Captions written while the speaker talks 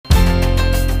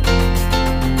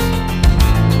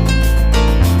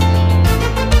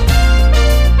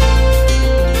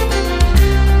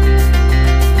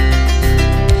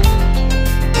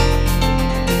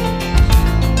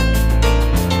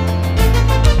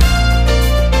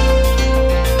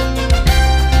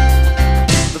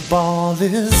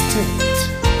this date.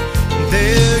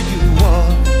 There you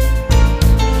are,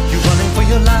 you're running for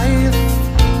your life.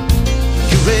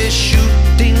 You're a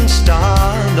shooting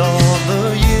star, and all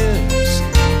the years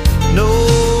no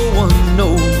one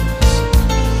knows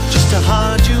just how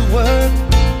hard you worked,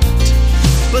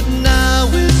 but now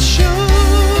it shows.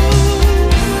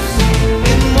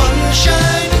 In one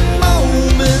shining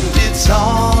moment, it's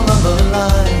all on the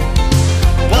line.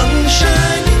 One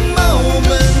shining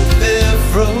moment, they're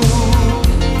frozen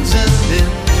in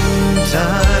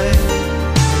time.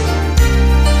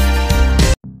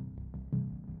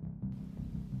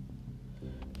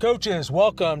 Coaches,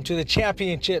 welcome to the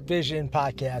Championship Vision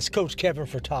Podcast. Coach Kevin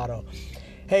Furtado.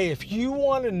 Hey, if you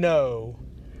want to know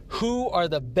who are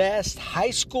the best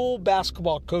high school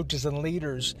basketball coaches and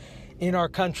leaders in our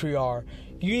country are,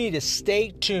 you need to stay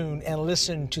tuned and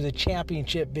listen to the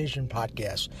Championship Vision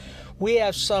Podcast. We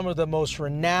have some of the most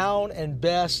renowned and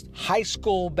best high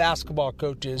school basketball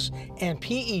coaches and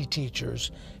PE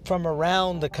teachers from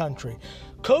around the country.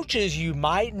 Coaches you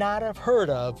might not have heard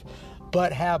of,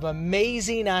 but have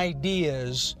amazing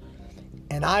ideas.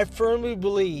 And I firmly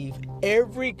believe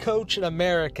every coach in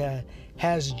America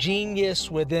has genius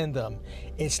within them.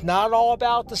 It's not all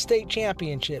about the state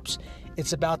championships.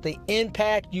 It's about the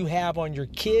impact you have on your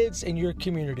kids and your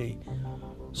community.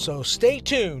 So stay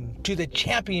tuned to the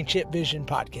Championship Vision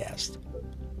Podcast.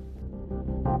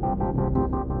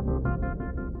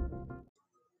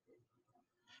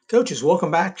 Coaches,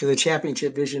 welcome back to the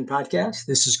Championship Vision Podcast.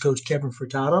 This is Coach Kevin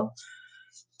Furtado.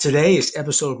 Today is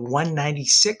episode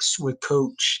 196 with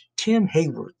Coach Tim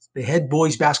Hayworth, the head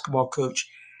boys basketball coach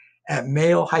at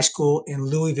Male High School in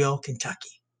Louisville, Kentucky.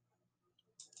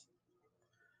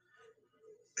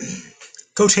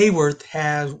 Coach Hayworth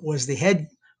was the head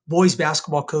boys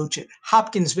basketball coach at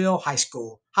Hopkinsville High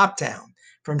School, Hoptown,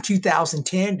 from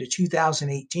 2010 to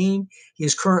 2018. He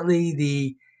is currently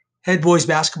the head boys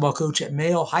basketball coach at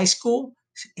Male High School,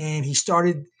 and he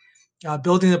started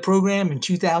building the program in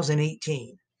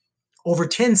 2018. Over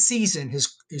 10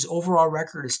 seasons, his overall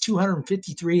record is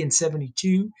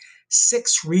 253-72,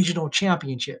 6 regional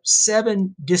championships,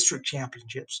 7 district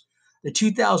championships, the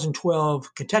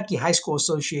 2012 Kentucky High School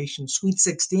Association Sweet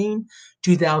 16,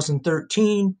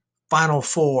 2013 Final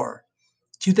Four,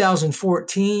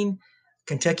 2014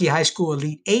 Kentucky High School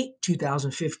Elite 8,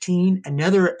 2015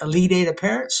 another Elite 8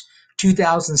 appearance,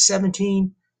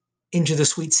 2017 into the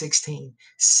Sweet 16,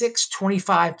 6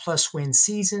 25-plus win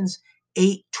seasons,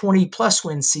 8 20-plus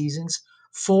win seasons,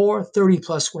 4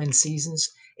 30-plus win seasons,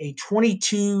 a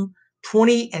 20-2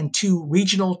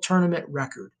 regional tournament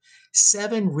record,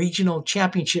 7 regional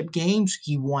championship games.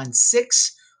 He won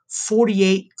 6,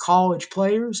 48 college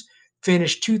players,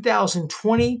 finished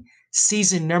 2020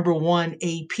 season number 1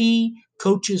 AP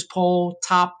Coaches Poll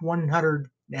Top 100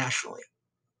 nationally.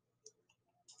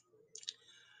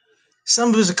 Some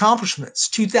of his accomplishments: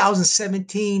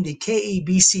 2017, the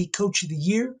KABC Coach of the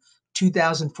Year;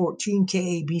 2014,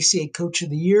 KABC Coach of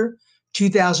the Year;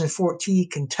 2014,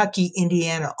 Kentucky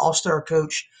Indiana All-Star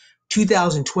Coach;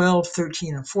 2012,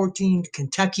 13, and 14,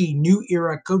 Kentucky New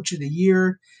Era Coach of the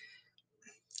Year.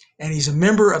 And he's a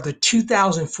member of the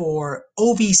 2004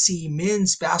 OVC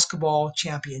Men's Basketball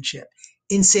Championship,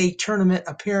 NCAA tournament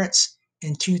appearance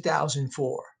in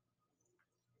 2004.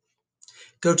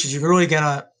 Coaches, you're really going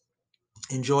to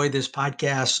enjoy this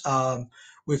podcast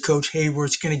with Coach Hayworth.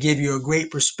 It's going to give you a great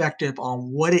perspective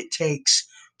on what it takes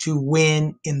to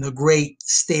win in the great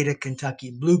state of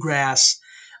Kentucky. Bluegrass,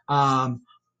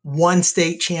 one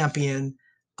state champion,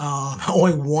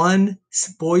 only one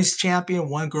boys champion,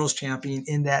 one girls champion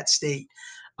in that state.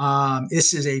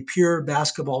 This is a pure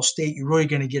basketball state. You're really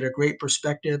going to get a great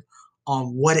perspective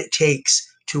on what it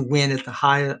takes to win at the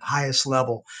highest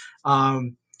level.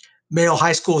 Male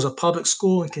High School is a public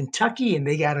school in Kentucky, and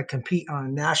they got to compete on a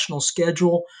national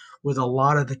schedule with a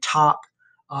lot of the top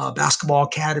basketball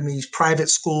academies, private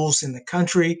schools in the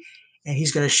country. And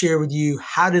he's going to share with you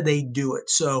how do they do it.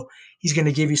 So he's going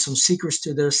to give you some secrets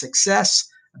to their success,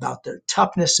 about their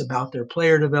toughness, about their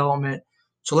player development.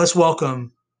 So let's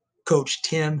welcome Coach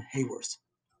Tim Hayworth.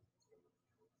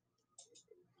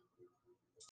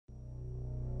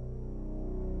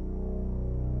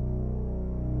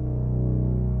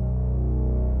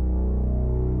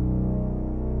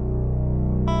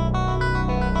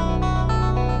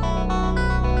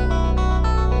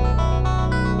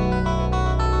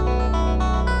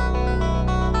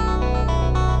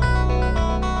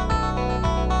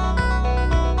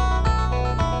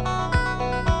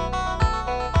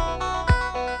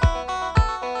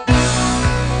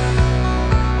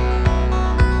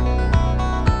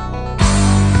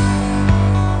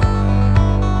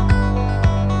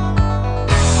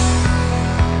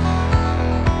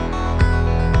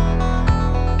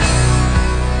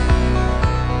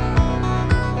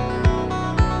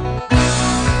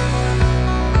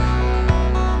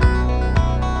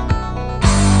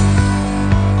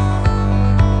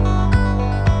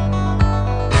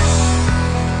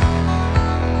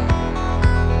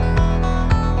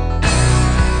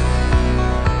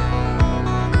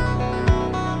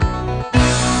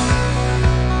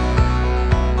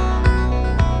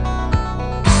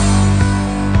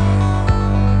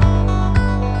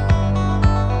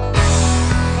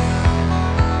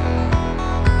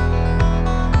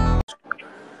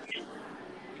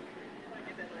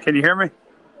 Can you hear me?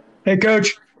 Hey,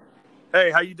 Coach.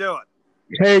 Hey, how you doing?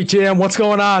 Hey, Tim. What's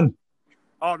going on?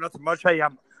 Oh, nothing much. Hey,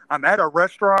 I'm at a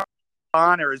restaurant,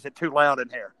 or is it too loud in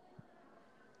here?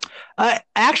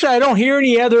 Actually, I don't hear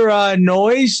any other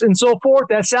noise and so forth.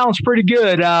 That sounds pretty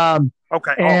good.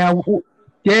 Okay. And Awesome.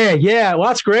 yeah. Well,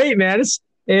 that's great, man.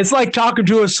 It's like talking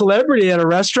to a celebrity at a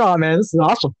restaurant, man. This is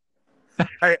awesome.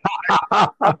 Hey,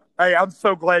 I'm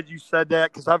so glad you said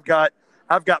that because I've got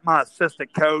my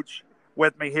assistant coach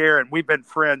with me here, and we've been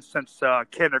friends since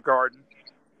kindergarten.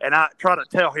 And I try to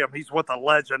tell him he's with a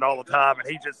legend all the time, and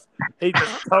he just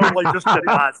totally just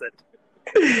denies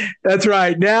it. That's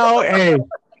right. Now, hey,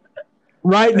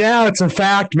 right now it's a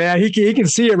fact, man. He can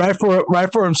see it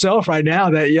right for himself right now.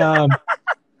 That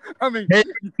I mean, hey,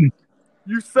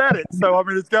 you said it, so I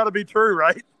mean it's got to be true,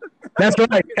 right? That's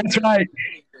right. That's right.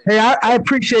 Hey, I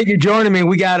appreciate you joining me.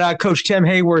 We got Coach Tim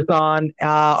Hayworth on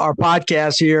our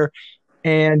podcast here,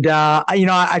 and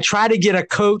I try to get a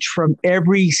coach from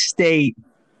every state.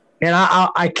 And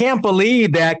I can't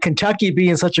believe that Kentucky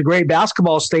being such a great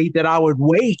basketball state that I would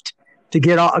wait to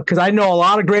get on, because I know a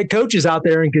lot of great coaches out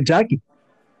there in Kentucky.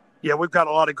 Yeah, we've got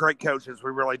a lot of great coaches. We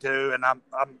really do. And I'm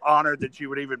honored that you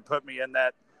would even put me in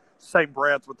that same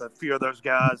breath with a few of those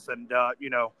guys. And,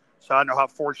 so I know how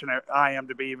fortunate I am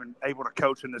to be even able to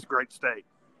coach in this great state.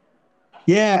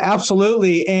 Yeah,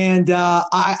 absolutely. And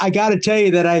I got to tell you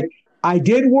that I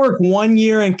did work 1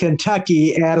 year in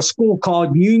Kentucky at a school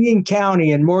called Union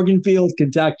County in Morganfield,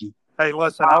 Kentucky. Hey,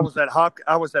 listen, I was at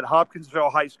Hopkinsville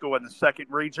High School in the second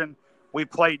region. We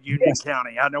played Union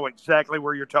County. I know exactly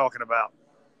where you're talking about.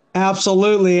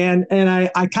 Absolutely, and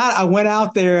I went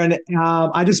out there, and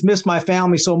I just missed my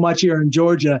family so much here in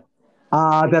Georgia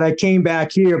that I came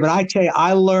back here. But I tell you,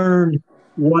 I learned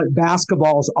what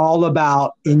basketball is all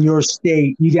about in your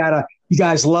state. You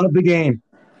guys love the game.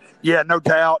 Yeah, no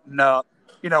doubt. And,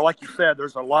 like you said,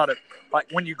 there's a lot of, like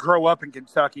when you grow up in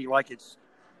Kentucky, like it's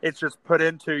just put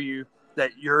into you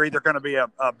that you're either going to be a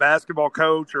basketball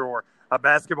coach or a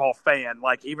basketball fan.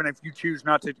 Like even if you choose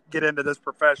not to get into this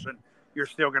profession, you're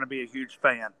still going to be a huge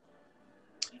fan.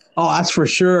 Oh, that's for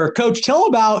sure. Coach, tell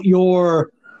about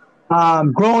your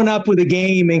growing up with a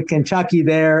game in Kentucky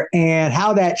there and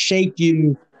how that shaped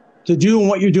you to doing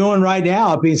what you're doing right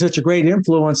now, being such a great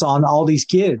influence on all these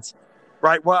kids.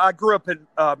 Right. Well, I grew up in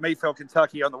Mayfield,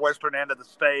 Kentucky on the western end of the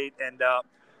state. And,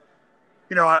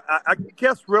 I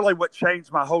guess really what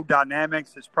changed my whole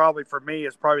dynamics is probably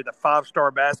the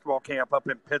 5-star basketball camp up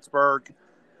in Pittsburgh.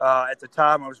 At the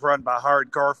time, it was run by Howard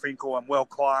Garfinkel and Will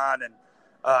Klein. And,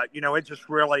 it just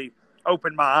really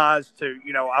opened my eyes to,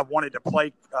 I wanted to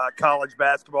play college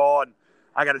basketball. And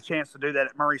I got a chance to do that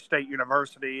at Murray State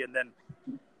University. And then,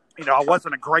 I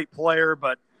wasn't a great player,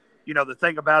 but the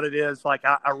thing about it is, like,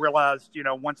 I realized,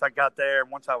 once I got there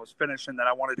and once I was finishing that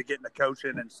I wanted to get into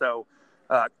coaching. And so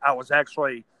I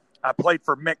played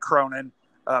for Mick Cronin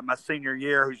my senior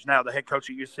year, who's now the head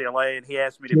coach at UCLA, and he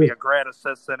asked me to be a grad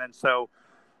assistant. And so,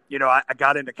 I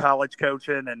got into college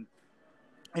coaching and,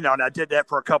 and I did that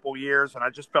for a couple years, and I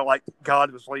just felt like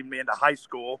God was leading me into high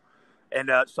school.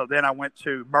 And so then I went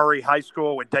to Murray High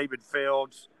School with David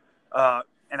Fields,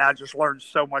 and I just learned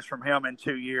so much from him in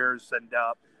 2 years. And,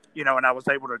 and I was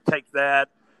able to take that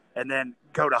and then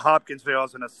go to Hopkinsville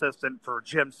as an assistant for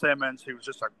Jim Simmons, who was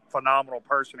just a phenomenal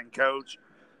person and coach.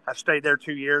 I stayed there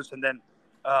 2 years, and then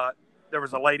there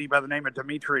was a lady by the name of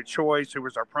Demetria Choice, who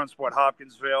was our principal at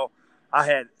Hopkinsville. I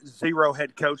had zero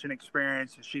head coaching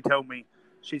experience, and she told me,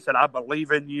 she said, I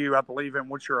believe in you. I believe in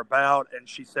what you're about. And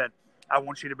she said, I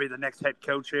want you to be the next head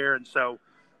coach here. And so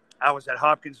I was at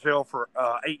Hopkinsville for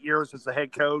 8 years as the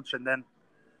head coach, and then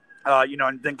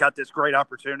and then got this great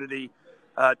opportunity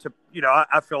to,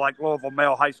 I feel like Louisville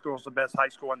Male High School is the best high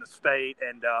school in the state.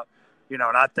 And, and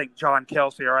I think John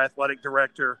Kelsey, our athletic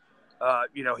director,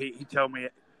 he told me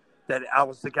that I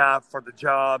was the guy for the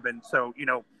job. And so,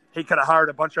 he could have hired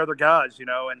a bunch of other guys,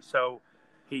 and so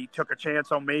he took a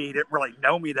chance on me. He didn't really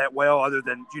know me that well other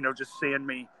than, just seeing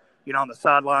me, on the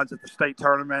sidelines at the state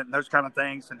tournament and those kind of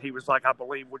things. And he was like, I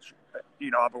believe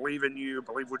I believe in you,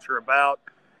 believe what you're about.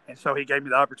 And so he gave me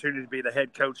the opportunity to be the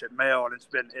head coach at Male, and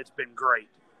it's been great.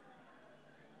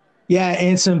 Yeah,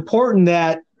 and it's important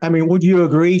that, would you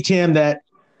agree, Tim, that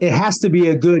it has to be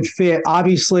a good fit?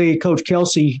 Obviously, Coach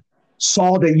Kelsey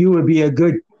saw that you would be a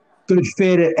good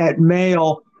fit at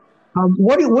Male.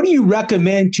 What do you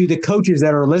recommend to the coaches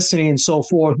that are listening and so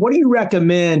forth? What do you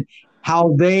recommend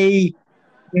how they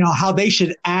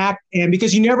should act? And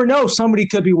because you never know, somebody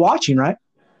could be watching, right?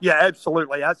 Yeah,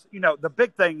 absolutely. The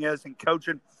big thing is in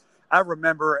coaching, I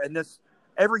remember, and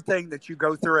everything that you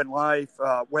go through in life,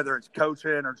 whether it's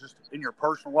coaching or just in your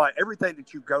personal life, everything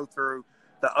that you go through,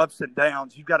 the ups and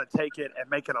downs. You've got to take it and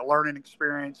make it a learning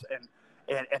experience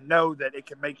and know that it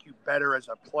can make you better as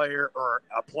a player,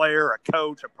 a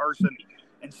coach, a person.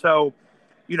 And so,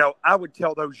 I would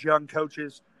tell those young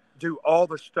coaches, do all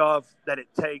the stuff that it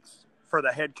takes for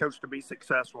the head coach to be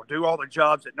successful. Do all the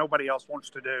jobs that nobody else wants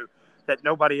to do, that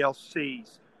nobody else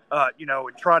sees,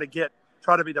 and try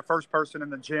to be the first person in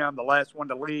the gym, the last one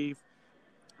to leave,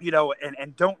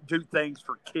 and don't do things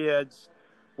for kids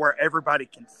where everybody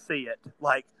can see it.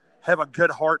 Like, have a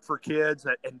good heart for kids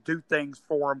and do things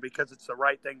for them because it's the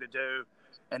right thing to do,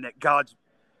 and that God's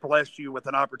blessed you with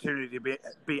an opportunity to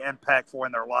be impactful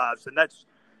in their lives. And that's,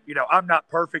 I'm not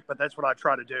perfect, but that's what I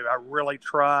try to do. I really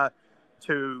try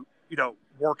to,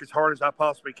 work as hard as I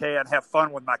possibly can, have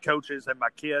fun with my coaches and my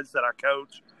kids that I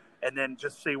coach, and then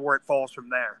just see where it falls from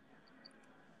there.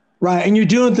 Right. And you're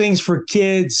doing things for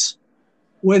kids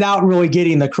without really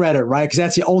getting the credit, right? Because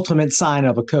that's the ultimate sign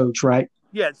of a coach, right?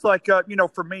 Yeah, it's like,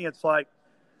 for me, it's like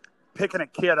picking a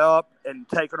kid up and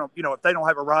taking them, if they don't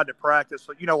have a ride to practice,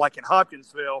 like in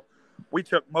Hopkinsville, we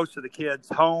took most of the kids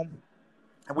home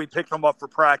and we picked them up for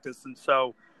practice. And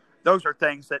so those are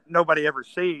things that nobody ever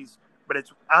sees, but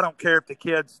I don't care if the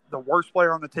kid's the worst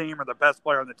player on the team or the best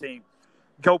player on the team,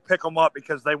 go pick them up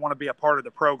because they want to be a part of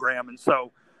the program. And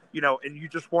so, and you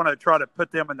just want to try to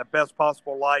put them in the best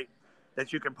possible light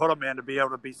that you can put them in to be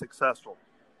able to be successful.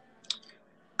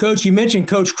 Coach, you mentioned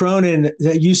Coach Cronin at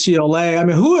UCLA. I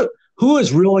mean, who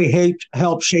has really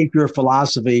helped shape your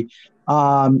philosophy?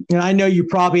 And I know you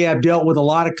probably have dealt with a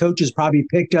lot of coaches, probably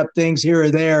picked up things here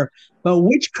or there, but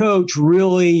which coach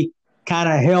really kind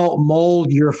of helped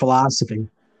mold your philosophy?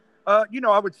 I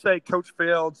would say Coach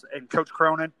Fields and Coach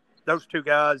Cronin. Those two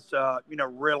guys,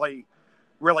 really,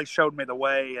 really showed me the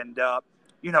way. And,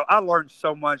 I learned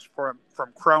so much from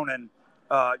Cronin,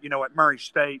 at Murray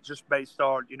State, just based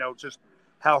on, just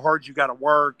how hard you got to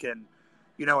work and,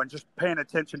 and just paying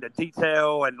attention to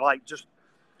detail and like just,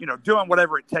 doing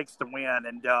whatever it takes to win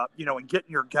and, and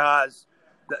getting your guys.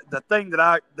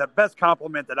 The best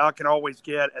compliment that I can always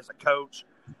get as a coach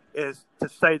is to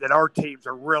say that our teams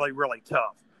are really, really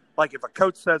tough. Like if a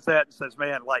coach says that and says,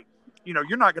 man, like,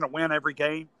 you're not going to win every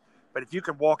game, but if you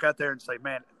can walk out there and say,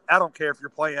 man, I don't care if you're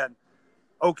playing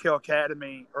Oak Hill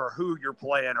Academy or who you're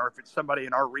playing, or if it's somebody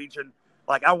in our region,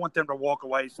 like I want them to walk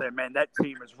away saying, man, that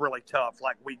team is really tough.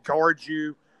 Like we guard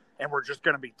you and we're just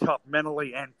going to be tough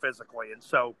mentally and physically. And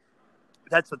so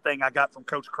that's the thing I got from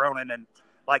Coach Cronin. And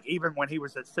like, even when he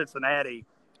was at Cincinnati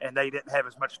and they didn't have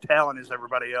as much talent as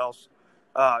everybody else,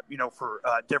 for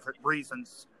different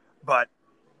reasons, but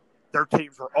their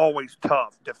teams were always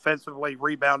tough, defensively,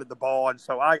 rebounded the ball. And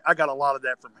so I got a lot of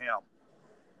that from him.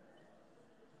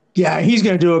 Yeah, he's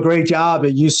going to do a great job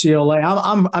at UCLA.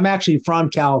 I'm actually from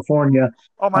California.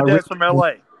 Oh, my dad's from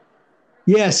LA.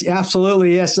 Yes,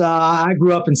 absolutely. Yes, I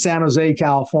grew up in San Jose,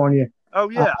 California. Oh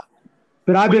yeah,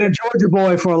 but I've been a Georgia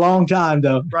boy for a long time,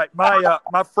 though. Right.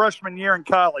 My freshman year in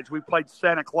college, we played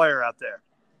Santa Clara out there.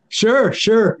 Sure.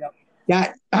 Yep.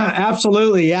 Yeah,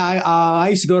 absolutely. Yeah, I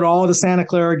used to go to all the Santa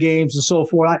Clara games and so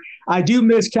forth. I do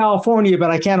miss California,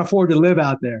 but I can't afford to live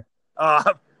out there.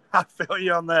 I feel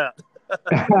you on that.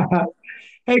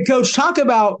 Hey, Coach, talk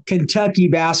about Kentucky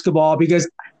basketball, because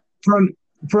from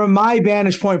my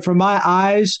vantage point, from my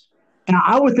eyes, and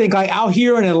I would think like out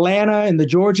here in Atlanta and the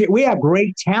Georgia, we have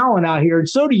great talent out here, and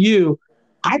so do you.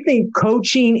 I think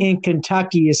coaching in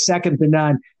Kentucky is second to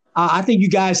none. I think you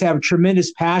guys have a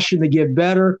tremendous passion to get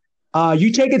better.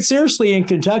 You take it seriously in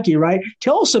Kentucky, right?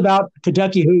 Tell us about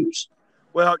Kentucky hoops.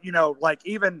 Well, like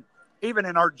even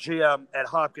in our gym at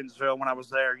Hopkinsville when I was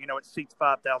there, it seats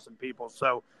 5,000 people.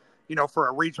 So, for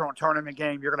a regional tournament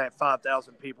game, you're going to have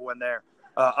 5,000 people in there.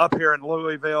 Up here in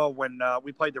Louisville, when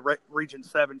we played the Region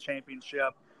 7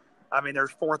 championship, I mean,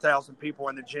 there's 4,000 people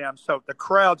in the gym. So the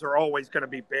crowds are always going to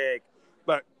be big.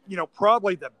 But,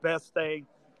 probably the best thing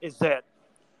is that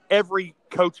every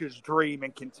coach's dream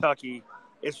in Kentucky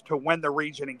is to win the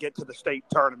region and get to the state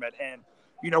tournament. And,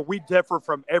 we differ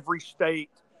from every state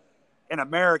in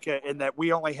America in that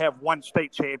we only have one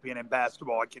state champion in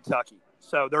basketball in Kentucky.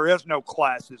 So there is no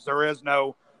classes. There is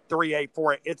no 3A,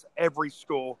 4A. It's every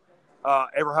school.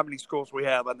 Ever how many schools we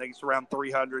have? I think it's around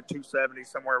 300, 270,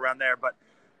 somewhere around there. But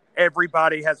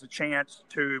everybody has a chance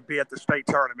to be at the state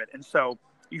tournament. And so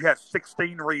you have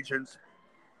 16 regions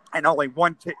and only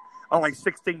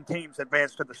 16 teams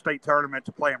advance to the state tournament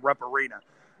to play in Rupp Arena.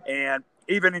 And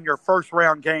even in your first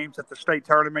round games at the state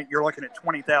tournament, you're looking at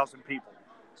 20,000 people.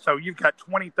 So you've got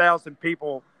 20,000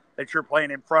 people that you're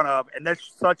playing in front of, and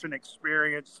that's such an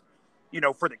experience,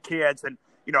 for the kids. And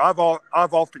I've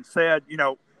often said,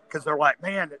 because they're like,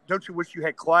 man, don't you wish you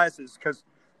had classes? Because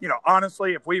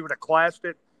honestly, if we would have classed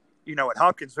it, at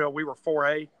Hopkinsville, we were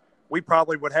 4A. We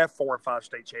probably would have 4 or 5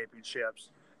 state championships.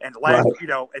 And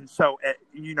and so,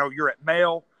 you're at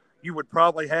Male, you would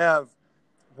probably have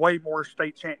way more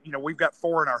state we've got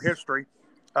 4 in our history,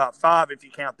 5 if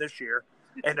you count this year.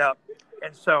 But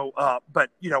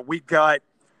we've got,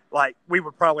 we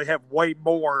would probably have way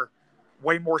more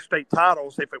state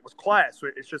titles if it was class.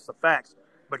 It's just the facts.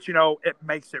 But, it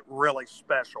makes it really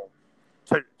special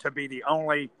to be the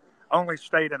only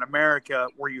state in America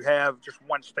where you have just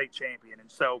one state champion. And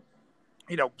so,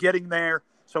 getting there.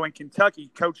 So in Kentucky,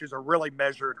 coaches are really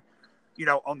measured,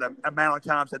 on the amount of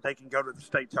times that they can go to the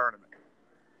state tournament.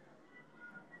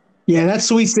 Yeah, that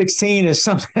Sweet 16 is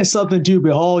something to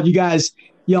behold.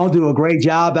 Y'all do a great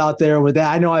job out there with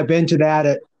that. I know I've been to that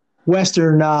at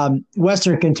Western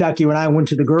Kentucky when I went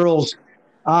to the girls.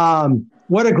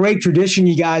 What a great tradition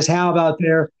you guys have out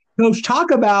there. Coach,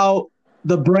 talk about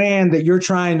the brand that you're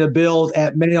trying to build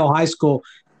at Male High School.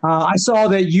 I saw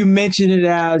that you mentioned it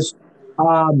as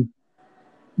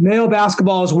Male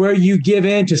basketball is where you give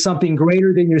in to something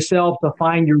greater than yourself to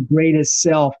find your greatest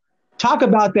self. Talk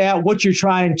about that, what you're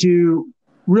trying to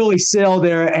really sell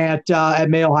there at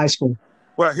Male High School.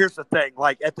 Well, here's the thing.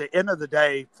 At the end of the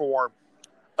day, for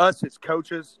us as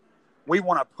coaches, we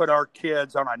want to put our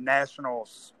kids on a national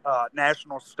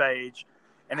stage,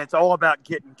 and it's all about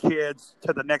getting kids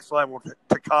to the next level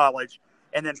to college.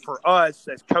 And then for us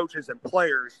as coaches and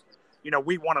players,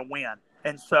 we want to win.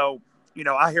 And so,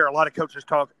 I hear a lot of coaches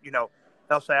talk,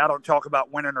 they'll say, I don't talk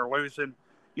about winning or losing,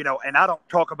 and I don't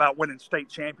talk about winning state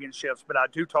championships, but I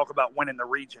do talk about winning the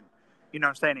region, what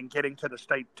I'm saying, and getting to the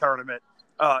state tournament,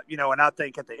 and I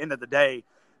think at the end of the day,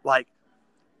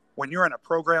 when you're in a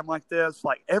program like this,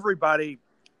 everybody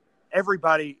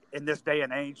in this day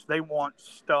and age, they want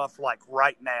stuff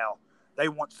right now. They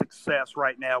want success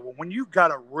right now. Well, when you've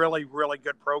got a really, really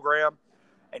good program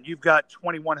and you've got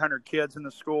 2,100 kids in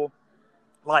the school,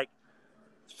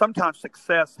 sometimes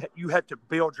success, you have to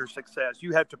build your success.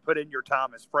 You have to put in your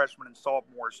time as freshmen and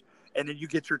sophomores, and then you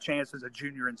get your chance as a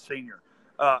junior and senior.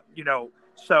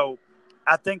 So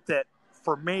I think that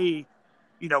for me,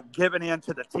 giving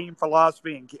into the team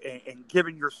philosophy and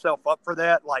giving yourself up for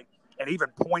that, and even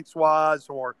points wise,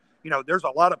 or, there's a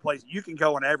lot of places you can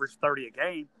go and average 30 a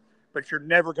game, but you're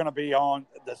never going to be on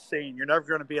the scene. You're never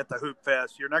going to be at the Hoop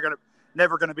Fest. You're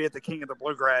never going to be at the King of the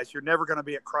Bluegrass. You're never going to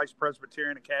be at Christ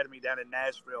Presbyterian Academy down in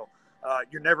Nashville.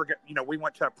 You're never going to, we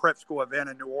went to a prep school event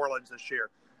in New Orleans this year.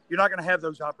 You're not going to have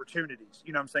those opportunities,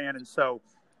 what I'm saying? And so,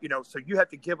 so you have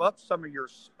to give up some of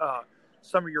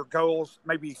your goals,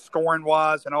 maybe scoring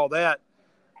wise and all that,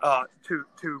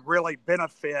 to really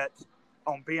benefit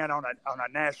on being on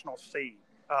a national scene,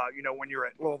 when you're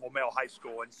at Louisville Male High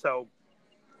School. And so,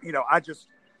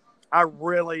 I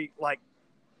really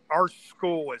our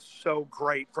school is so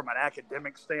great from an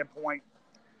academic standpoint.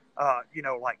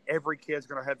 Every kid's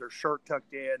going to have their shirt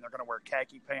tucked in. They're going to wear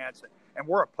khaki pants. And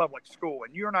we're a public school.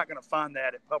 And you're not going to find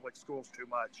that at public schools too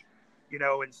much,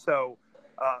 And so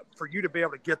for you to be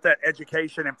able to get that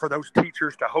education and for those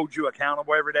teachers to hold you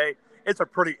accountable every day, it's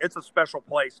a special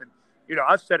place. And,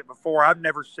 I've said it before. I've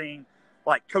never seen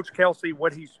Coach Kelsey,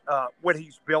 what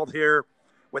he's built here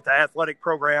with the athletic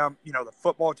program. The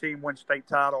football team wins state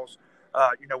titles.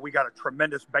 We got a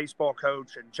tremendous baseball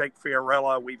coach and Jake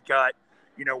Fiorella. We got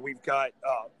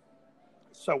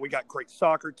great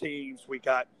soccer teams. We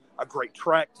got a great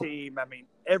track team. I mean,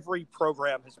 every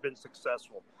program has been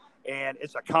successful, and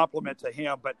it's a compliment to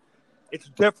him, but it's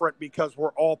different because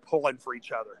we're all pulling for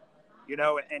each other,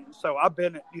 and so I've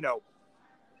been,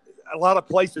 a lot of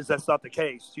places that's not the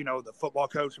case. The football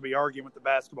coach will be arguing with the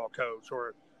basketball coach,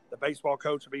 or the baseball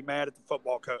coach will be mad at the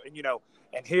football coach. And,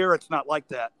 and here it's not like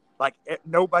that.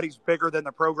 Nobody's bigger than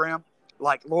the program.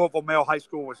 Louisville Male High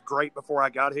School was great before I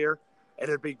got here, and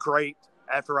it'd be great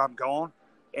after I'm gone.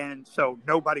 And so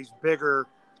nobody's bigger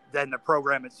than the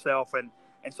program itself. And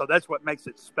so that's what makes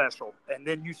it special. And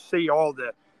then you see all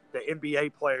the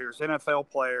NBA players, NFL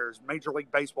players, Major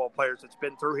League Baseball players that's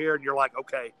been through here, and you're like,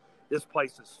 okay, this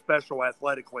place is special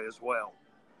athletically as well.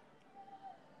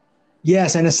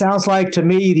 Yes, and it sounds like to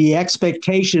me the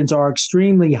expectations are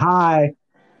extremely high.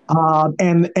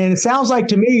 And it sounds like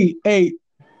to me, hey,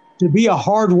 to be a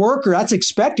hard worker, that's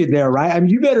expected there, right? I mean,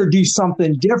 you better do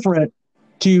something different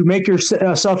to make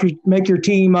your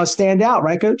team stand out,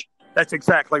 right, Coach? That's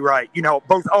exactly right.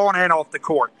 Both on and off the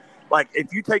court.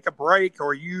 If you take a break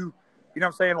or you know what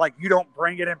I'm saying, you don't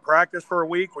bring it in practice for a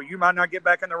week, well, you might not get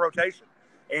back in the rotation.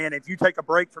 And if you take a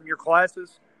break from your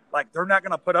classes, they're not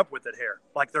going to put up with it here.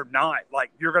 They're not.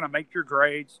 You're going to make your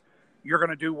grades. You're going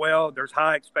to do well. There's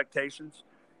high expectations.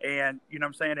 And, you know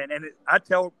what I'm saying? And I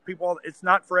tell people it's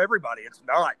not for everybody. It's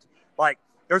not.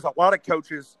 there's a lot of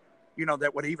coaches,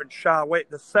 that would even shy away.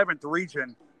 The 7th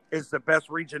region is the best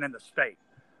region in the state.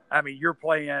 I mean, you're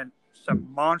playing some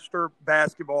monster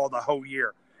basketball the whole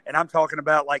year. And I'm talking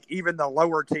about like even the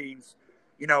lower teams,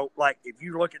 like if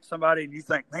you look at somebody and you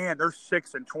think, man, they're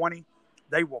 6-20,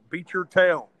 they will beat your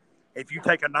tail if you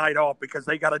take a night off because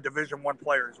they got a Division I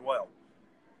player as well.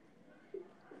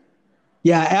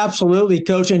 Yeah, absolutely,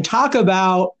 Coach. And talk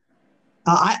about,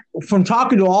 from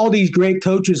talking to all these great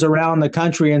coaches around the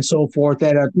country and so forth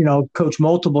that have, coach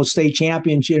multiple state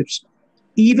championships,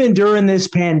 even during this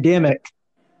pandemic,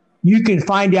 you can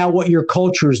find out what your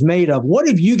culture is made of. What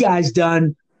have you guys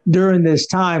done during this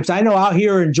time? So I know out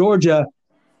here in Georgia,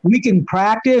 we can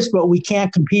practice, but we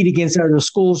can't compete against other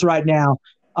schools right now.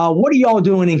 What are y'all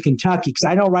doing in Kentucky? Because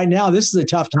I know right now this is a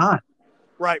tough time.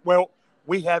 Right. Well,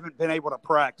 we haven't been able to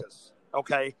practice,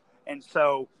 okay? And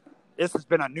so this has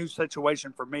been a new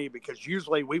situation for me because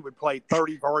usually we would play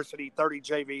 30 varsity, 30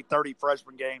 JV, 30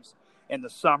 freshman games in the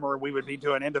summer. We would be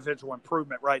doing individual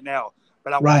improvement right now.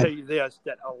 But I will tell you this,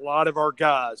 that a lot of our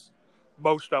guys,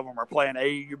 most of them are playing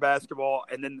AAU basketball,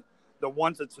 and then the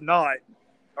ones that's not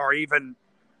are even,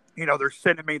 they're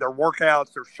sending me their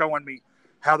workouts. They're showing me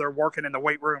how they're working in the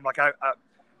weight room, like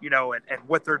and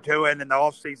what they're doing in the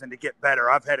off season to get better.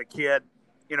 I've had a kid,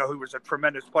 who was a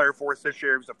tremendous player for us this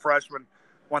year. He was a freshman,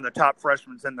 one of the top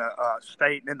freshmen in the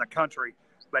state and in the country,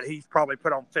 but he's probably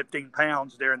put on 15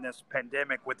 pounds during this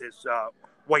pandemic with his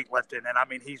weightlifting. And I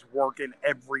mean, he's working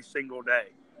every single day.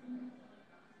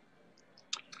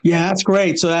 Yeah, that's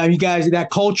great. So you guys, that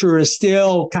culture is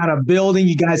still kind of building.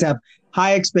 You guys have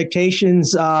high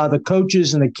expectations. The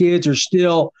coaches and the kids are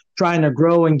still trying to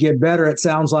grow and get better, it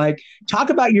sounds like. Talk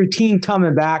about your team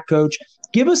coming back, Coach.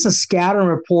 Give us a scouting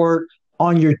report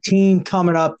on your team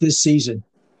coming up this season.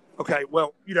 Okay,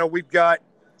 well,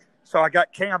 I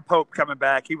got Cam Pope coming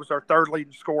back. He was our third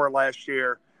leading scorer last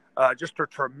year. Just a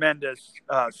tremendous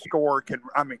scorer.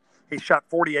 He shot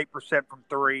 48% from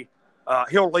three.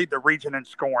 He'll lead the region in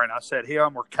scoring. I said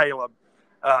him or Caleb,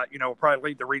 will probably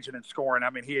lead the region in scoring. I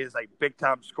mean, he is a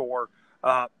big-time scorer.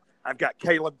 I've got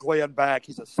Caleb Glenn back.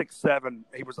 He's a 6'7".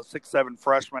 He was a 6'7"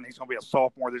 freshman. He's going to be a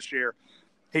sophomore this year.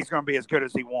 He's going to be as good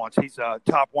as he wants. He's a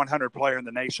top 100 player in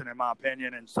the nation, in my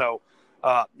opinion. And so,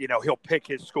 he'll pick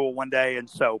his school one day. And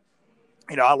so,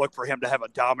 I look for him to have a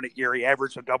dominant year. He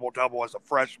averaged a double-double as a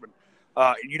freshman.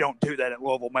 And you don't do that at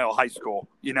Louisville Male High School,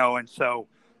 and so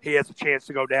he has a chance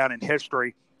to go down in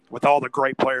history with all the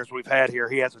great players we've had here.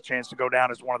 He has a chance to go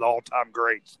down as one of the all-time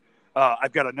greats.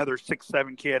 I've got another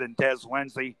 6'7" kid in Des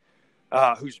Lindsay,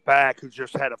 who's back, who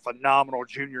just had a phenomenal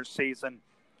junior season.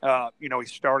 He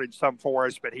started some for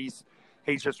us, but he's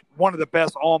just one of the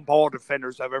best on-ball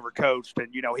defenders I've ever coached.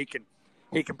 And,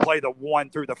 he can play the 1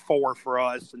 through the 4 for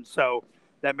us. And so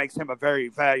that makes him a very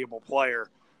valuable player.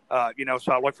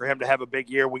 So I look for him to have a big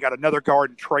year. We got another guard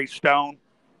in Trey Stone.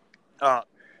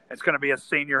 It's going to be a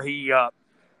senior. He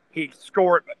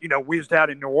scored, we was out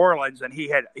in New Orleans, and he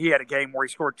had a game where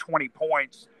he scored 20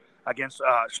 points against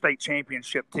a state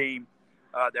championship team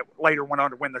that later went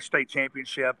on to win the state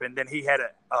championship. And then he had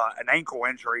an ankle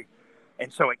injury,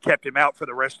 and so it kept him out for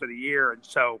the rest of the year. And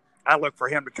so I look for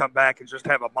him to come back and just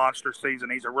have a monster season.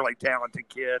 He's a really talented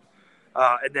kid.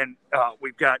 And then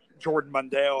we've got Jordan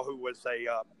Mundell, who was a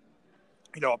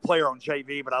player on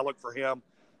JV, but I look for him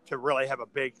to really have a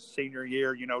big senior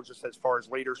year, just as far as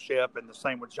leadership, and the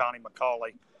same with Johnny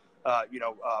McCauley.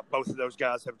 Both of those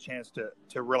guys have a chance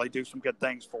to really do some good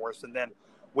things for us. And then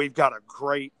we've got a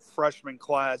great freshman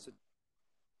class,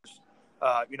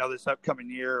 this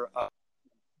upcoming year.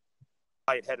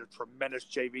 I had a tremendous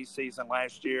JV season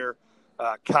last year.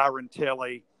 Kyron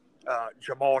Tilley,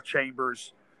 Jamal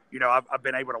Chambers. I've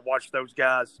been able to watch those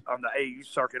guys on the AU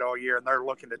circuit all year, and they're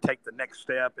looking to take the next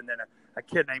step. And then a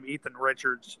kid named Ethan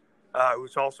Richards,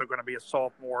 who's also going to be a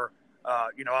sophomore.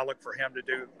 I look for him to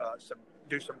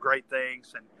do some great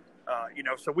things. And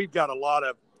so we got a lot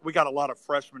of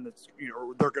freshmen that's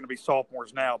they're going to be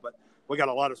sophomores now, but we got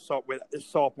a lot of this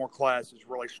sophomore class is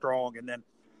really strong. And then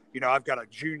I've got a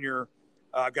junior.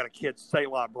 I've got a kid,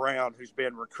 Selah Brown, who's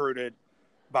been recruited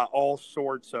by all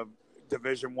sorts of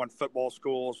Division I football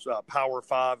schools, Power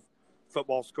 5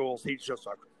 football schools. He's just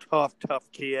a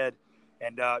tough kid.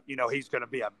 And, he's going to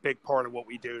be a big part of what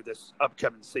we do this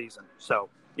upcoming season. So,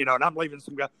 and I'm leaving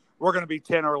some guys. We're going to be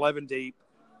 10 or 11 deep,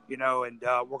 and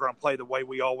we're going to play the way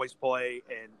we always play,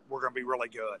 and we're going to be really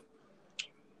good.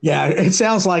 Yeah, it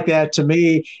sounds like that to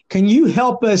me. Can you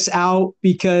help us out?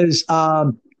 Because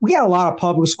we got a lot of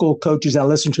public school coaches that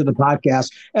listen to the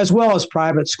podcast, as well as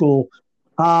private school.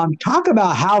 Talk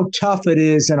about how tough it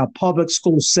is in a public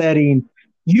school setting.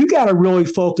 You got to really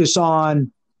focus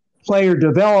on player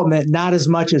development, not as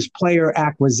much as player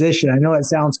acquisition. I know it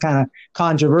sounds kind of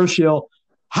controversial.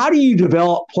 How do you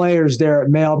develop players there at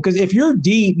Male? Because if you're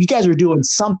deep, you guys are doing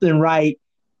something right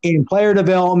in player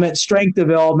development, strength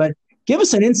development. Give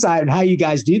us an insight on how you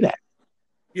guys do that.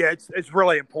 Yeah, it's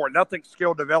really important. I think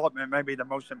skill development may be the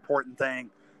most important thing,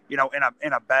 in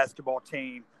a basketball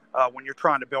team when you're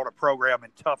trying to build a program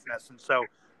in toughness. And so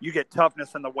you get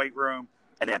toughness in the weight room,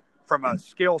 and then from a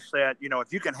skill set,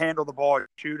 if you can handle the ball and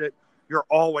shoot it, you're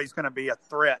always going to be a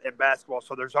threat in basketball.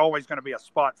 So there's always going to be a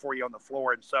spot for you on the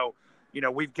floor. And so,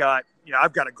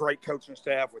 I've got a great coaching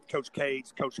staff with Coach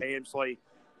Cates, Coach Hamsley,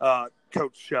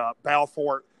 Coach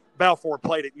Balfour. Balfour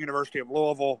played at University of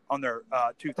Louisville on their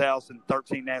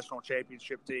 2013 national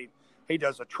championship team. He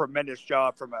does a tremendous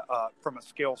job from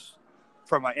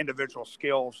an individual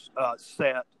skills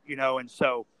set, and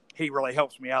so he really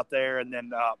helps me out there. And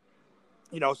then,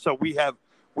 so we have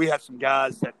some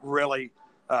guys that really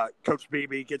Coach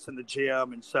Beebe gets in the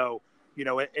gym, and so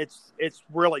it's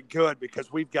really good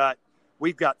because we've got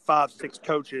 5-6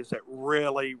 coaches that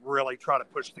really try to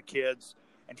push the kids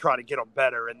and try to get them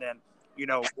better. And then,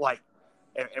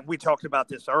 and we talked about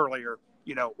this earlier,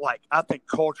 I think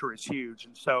culture is huge.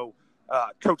 And so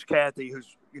Coach Cathy,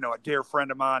 who's, a dear friend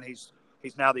of mine, he's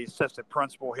now the assistant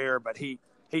principal here, but he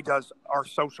does our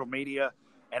social media.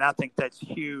 And I think that's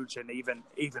huge. And even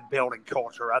building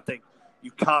culture, I think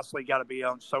you constantly got to be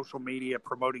on social media,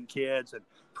 promoting kids and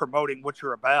promoting what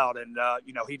you're about. And,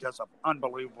 he does an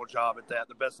unbelievable job at that.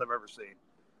 The best I've ever seen.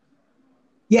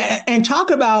 Yeah, and talk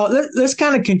about, let's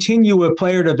kind of continue with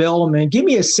player development. Give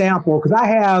me a sample,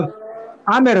 because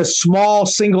I'm at a small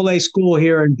single-A school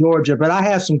here in Georgia, but I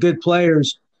have some good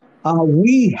players.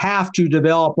 We have to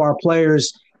develop our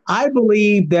players. I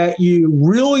believe that you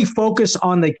really focus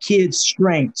on the kid's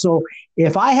strength. So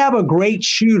if I have a great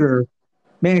shooter,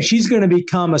 man, she's going to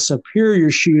become a superior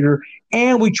shooter,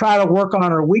 and we try to work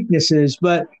on her weaknesses,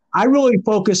 but I really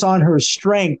focus on her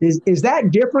strength. Is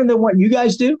that different than what you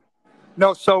guys do?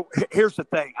 No, so here's the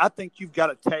thing. I think you've got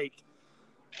to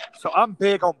so I'm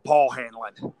big on ball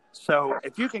handling. So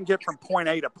if you can get from point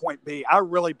A to point B, I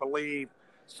really believe,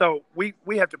 so we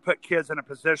have to put kids in a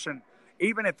position,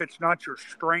 even if it's not your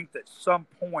strength at some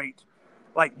point,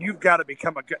 you've got to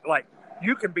become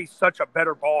you can be such a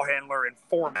better ball handler in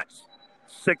 4 months,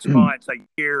 6 months, a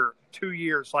year, 2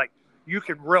 years. You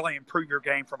can really improve your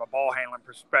game from a ball handling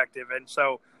perspective. And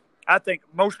so I think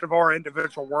most of our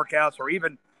individual workouts, or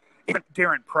even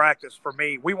during practice, for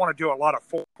me, we want to do a lot of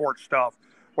full court stuff,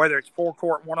 whether it's full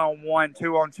court, 1-on-1,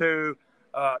 2-on-2.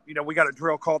 We got a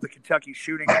drill called the Kentucky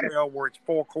shooting drill where it's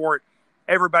full court.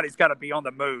 Everybody's got to be on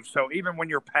the move. So even when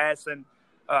you're passing,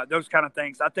 those kind of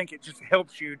things, I think it just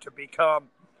helps you to become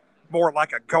more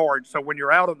like a guard. So when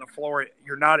you're out on the floor,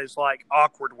 you're not as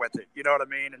awkward with it. You know what I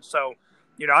mean? And so,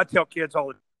 I tell kids all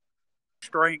the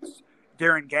strengths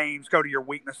during games, go to your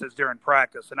weaknesses during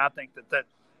practice. And I think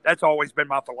that's always been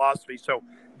my philosophy. So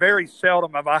very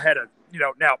seldom have I had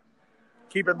now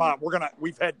keep in mind,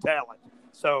 we've had talent.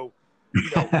 So,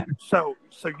 so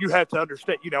you have to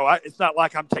understand, it's not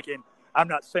like I'm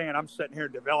not saying I'm sitting here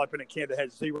developing a kid that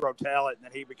has zero talent and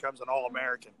then he becomes an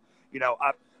All-American.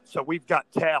 So we've got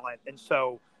talent. And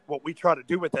so what we try to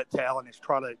do with that talent is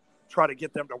try to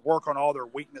get them to work on all their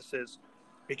weaknesses,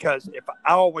 because if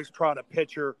I always try to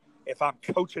picture, if I'm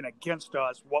coaching against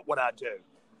us, what would I do?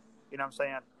 You know what I'm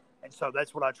saying? And so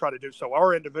that's what I try to do. So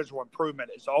our individual improvement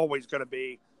is always going to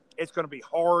be, it's going to be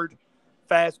hard,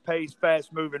 fast-paced,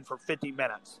 fast-moving for 50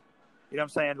 minutes. You know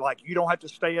what I'm saying? You don't have to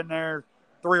stay in there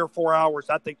 3 or 4 hours.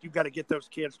 I think you've got to get those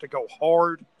kids to go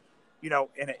hard, in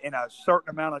a certain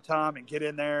amount of time, and get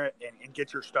in there and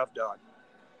get your stuff done.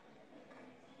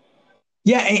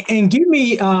 Yeah, and give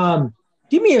me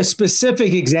a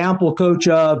specific example, Coach,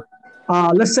 of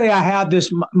let's say I have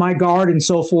my guard and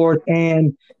so forth,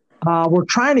 and we're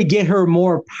trying to get her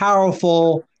more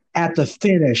powerful at the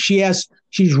finish.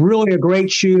 She's really a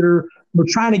great shooter. We're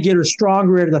trying to get her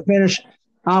stronger at the finish.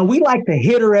 We like to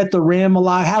hit her at the rim a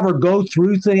lot, have her go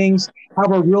through things, have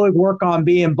her really work on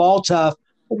being ball tough.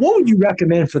 What would you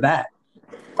recommend for that?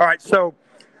 All right, so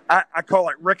I call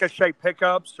it ricochet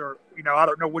pickups, or, I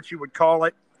don't know what you would call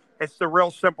it. It's the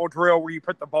real simple drill where you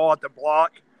put the ball at the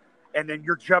block, and then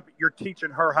you're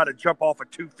teaching her how to jump off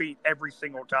of 2 feet every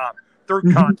single time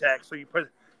through contact. So you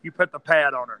put the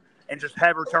pad on her and just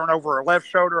have her turn over her left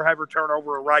shoulder, have her turn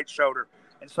over her right shoulder.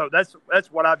 And so that's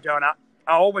what I've done. I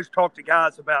always talk to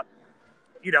guys about,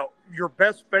 your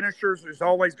best finishers is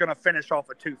always going to finish off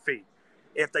of 2 feet.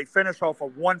 If they finish off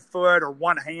of 1 foot or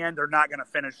one hand, they're not going to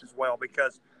finish as well,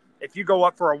 because if you go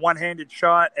up for a one-handed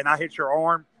shot and I hit your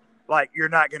arm, you're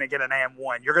not going to get an and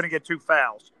one. You're going to get 2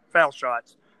 foul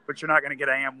shots, but you're not going to get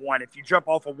an and one. If you jump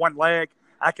off of one leg,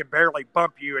 I can barely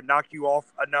bump you and knock you off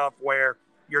enough where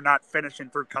you're not finishing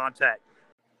through contact.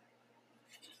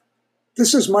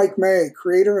 This is Mike May,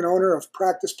 creator and owner of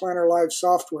Practice Planner Live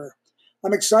software.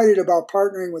 I'm excited about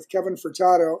partnering with Kevin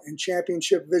Furtado and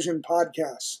Championship Vision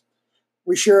podcasts.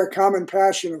 We share a common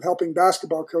passion of helping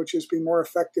basketball coaches be more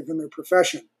effective in their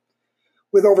profession.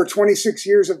 With over 26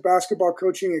 years of basketball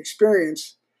coaching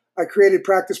experience, I created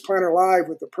Practice Planner Live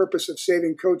with the purpose of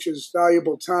saving coaches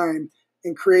valuable time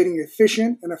in creating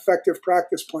efficient and effective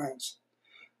practice plans.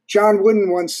 John Wooden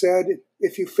once said,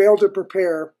 "If you fail to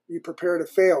prepare, you prepare to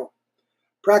fail."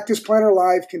 Practice Planner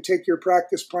Live can take your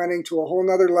practice planning to a whole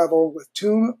nother level with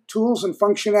tools and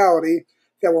functionality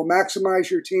that will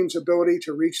maximize your team's ability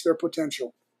to reach their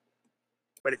potential.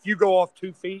 But if you go off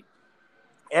 2 feet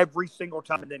every single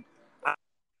time, and then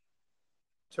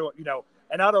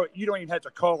you don't even have to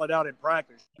call it out in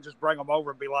practice. You just bring them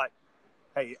over and be like,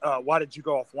 "Hey, why did you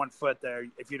go off 1 foot there?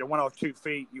 If you'd have went off 2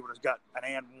 feet, you would have got an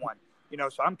and one."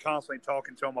 So I'm constantly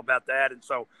talking to them about that. And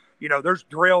so, there's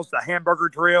drills. The hamburger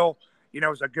drill,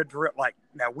 is a good drill. Like,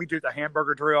 now we do the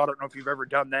hamburger drill. I don't know if you've ever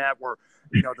done that where,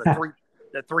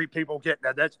 the three people get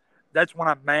 – that's when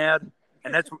I'm mad.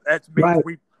 And that's me. Right.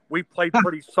 We play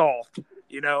pretty soft,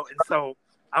 and so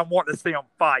I'm wanting to see them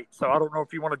fight. So I don't know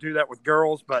if you want to do that with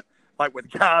girls, but like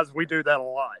with guys, we do that a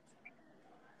lot.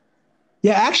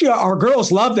 Yeah, actually, our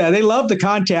girls love that. They love the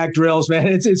contact drills, man.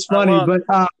 It's funny, but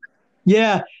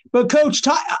yeah. But Coach,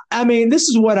 this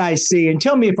is what I see, and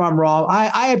tell me if I'm wrong.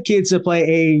 I have kids that play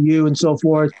AAU and so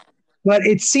forth, but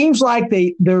it seems like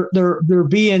they're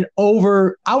being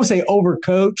overcoached.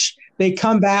 They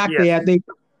come back, yes.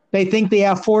 They think they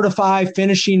have 4 to 5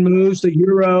 finishing moves, the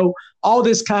Euro, all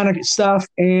this kind of stuff,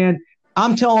 and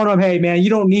I'm telling them, hey, man, you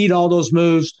don't need all those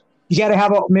moves. You got to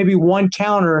have maybe one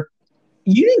counter.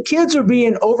 You think kids are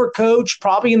being overcoached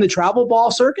probably in the travel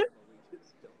ball circuit?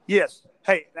 Yes.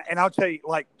 Hey, and I'll tell you,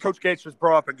 like Coach Gates just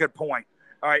brought up a good point.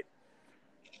 All right.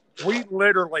 We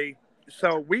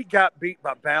got beat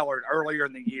by Ballard earlier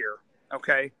in the year,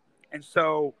 okay? And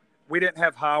so we didn't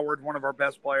have Howard, one of our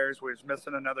best players. We was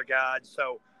missing another guy.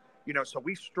 So, so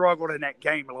we struggled in that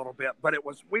game a little bit. But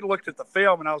we looked at the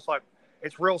film, and I was like,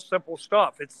 it's real simple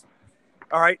stuff. It's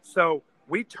all right. So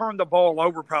we turned the ball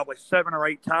over probably 7 or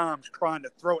 8 times trying to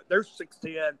throw it. They're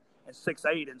 6'10" and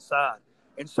 6'8" inside.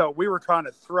 And so we were trying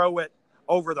to throw it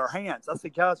over their hands. I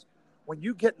said, guys, when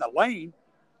you get in the lane,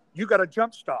 you got to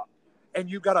jump stop and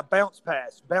you got to bounce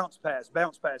pass.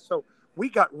 So we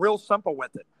got real simple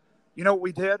with it. You know what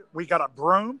we did? We got a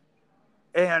broom,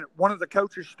 and one of the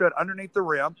coaches stood underneath the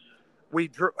rim. We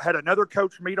had another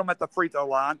coach meet them at the free throw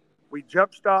line. We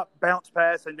jump stop, bounce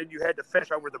pass, and then you had to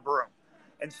fish over the broom.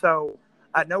 And so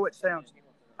I know it sounds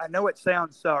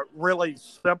really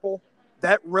simple.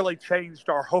 That really changed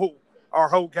our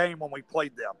whole game when we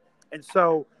played them. And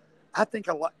so I think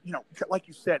a lot, like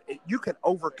you said, you can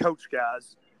overcoach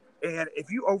guys. And if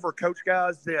you overcoach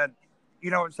guys, then, you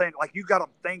know what I'm saying? Like, you got them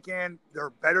thinking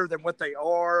they're better than what they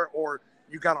are, or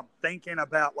you got them thinking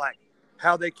about, like,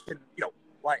 how they can,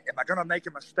 like, am I going to make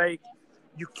a mistake?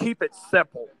 You keep it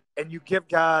simple, and you give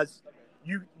guys,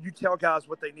 you tell guys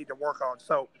what they need to work on.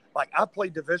 So, like, I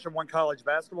played Division I college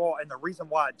basketball, and the reason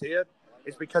why I did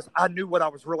is because I knew what I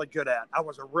was really good at. I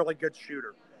was a really good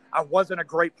shooter. I wasn't a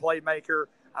great playmaker.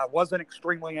 I wasn't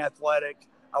extremely athletic.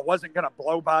 I wasn't going to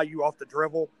blow by you off the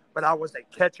dribble, but I was a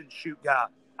catch and shoot guy.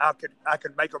 I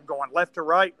could make them going left to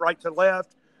right, right to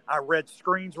left. I read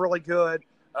screens really good.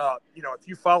 If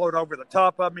you followed over the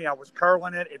top of me, I was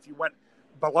curling it. If you went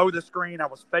below the screen, I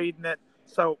was fading it.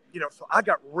 So, so I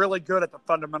got really good at the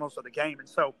fundamentals of the game. And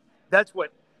so that's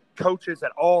what coaches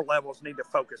at all levels need to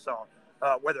focus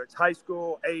on, whether it's high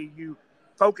school, AAU,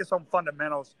 focus on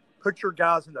fundamentals. Put your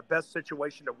guys in the best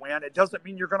situation to win. It doesn't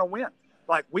mean you're going to win.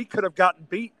 Like, we could have gotten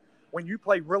beat when you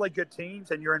play really good teams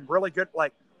and you're in really good,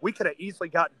 like, we could have easily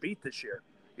gotten beat this year,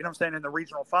 in the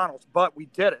regional finals, but we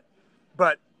didn't.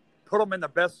 But put them in the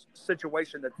best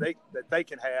situation that they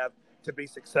can have to be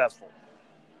successful.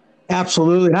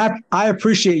 Absolutely. And I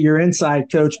appreciate your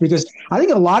insight, Coach, because I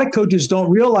think a lot of coaches don't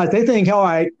realize, they think, all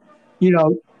right,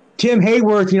 Tim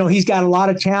Hayworth, he's got a lot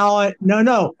of talent. No.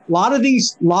 A lot of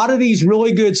these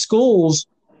really good schools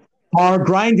are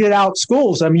grinded out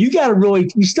schools. I mean,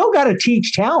 you still got to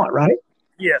teach talent, right?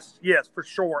 Yes, for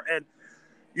sure. And,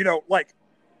 like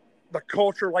the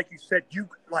culture, like you said,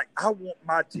 I want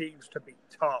my teams to be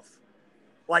tough.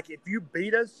 Like, if you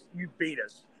beat us, you beat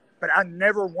us. But I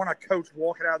never want a coach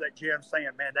walking out of that gym saying,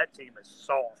 man, that team is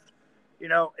soft,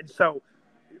 And so,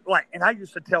 and I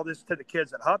used to tell this to the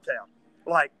kids at Hoptown,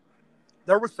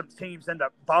 there were some teams in the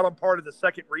bottom part of the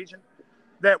second region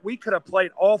that we could have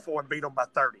played awful and beat them by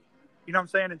 30. You know what I'm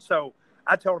saying? And so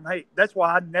I told them, hey, that's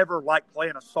why I never like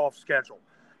playing a soft schedule.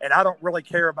 And I don't really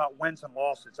care about wins and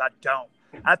losses. I don't.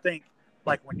 I think,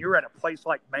 like, when you're at a place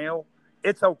like Male,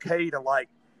 it's okay to, like,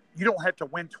 you don't have to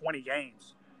win 20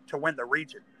 games to win the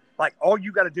region. Like, all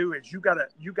you got to do is you got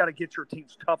to get your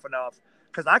teams tough enough,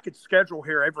 because I could schedule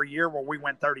here every year where we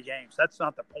win 30 games. That's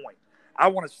not the point.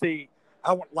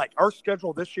 Like, our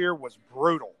schedule this year was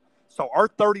brutal. So our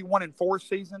 31-4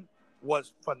 season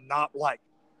was phenomenal. Like,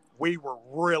 we were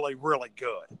really, really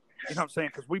good. You know what I'm saying?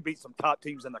 Because we beat some top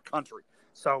teams in the country.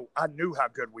 So I knew how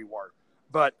good we were.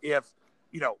 But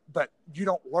but you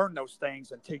don't learn those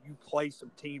things until you play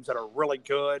some teams that are really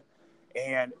good,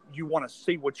 and you want to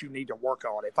see what you need to work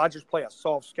on. If I just play a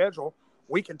soft schedule,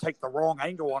 we can take the wrong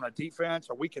angle on a defense,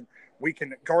 or we can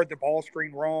guard the ball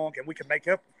screen wrong, and we can make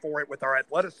up for it with our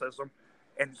athleticism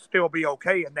and still be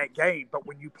okay in that game. But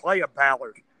when you play a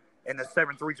Ballard in the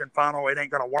 7th region final, it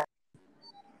ain't going to work.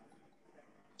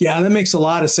 Yeah, that makes a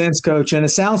lot of sense, Coach. And it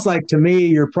sounds like to me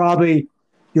you're probably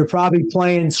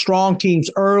playing strong teams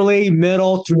early,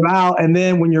 middle, throughout, and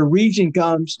then when your region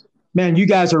comes, man, you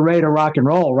guys are ready to rock and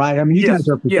roll, right? I mean, you guys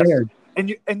are prepared.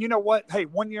 Yes. And you know what? Hey,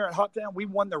 one year at Hoptown, we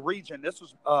won the region. This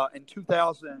was in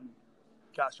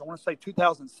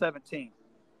 2017.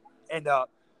 And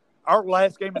our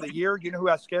last game of the year, you know who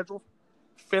I scheduled?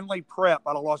 Findlay Prep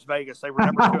out of Las Vegas. They were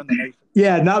number 2 in the nation.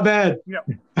 Yeah, not bad. You know,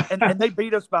 and they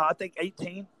beat us by, I think,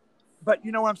 18. But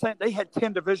you know what I'm saying? They had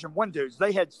 10 Division I dudes.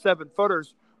 They had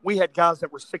 7-footers. We had guys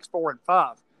that were 6'4" and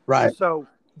 5. Right. And so,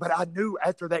 but I knew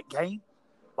after that game,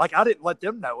 like, I didn't let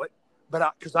them know it,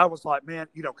 but because I was like, man,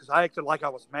 because I acted like I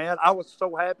was mad. I was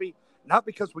so happy, not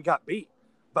because we got beat,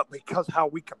 but because how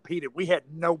we competed. We had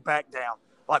no back down.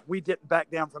 Like, we didn't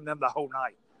back down from them the whole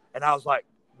night. And I was like,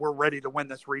 we're ready to win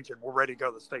this region. We're ready to go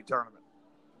to the state tournament.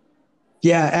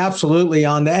 Yeah, absolutely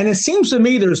on that. And it seems to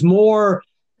me there's more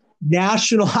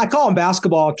national, I call them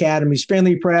basketball academies,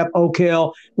 Findlay Prep, Oak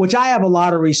Hill, which I have a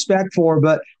lot of respect for,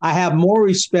 but I have more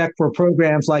respect for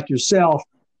programs like yourself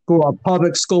who are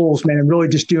public schools, man, really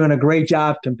just doing a great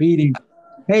job competing.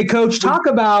 Hey, Coach, talk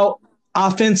about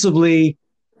offensively.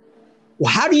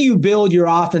 How do you build your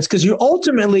offense? Because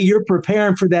you're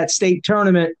preparing for that state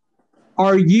tournament.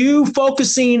 Are you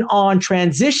focusing on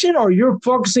transition, or you're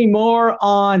focusing more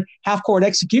on half-court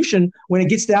execution when it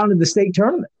gets down to the state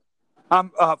tournament?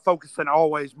 I'm focusing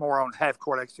always more on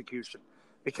half-court execution,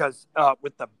 because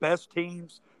with the best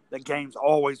teams, the game's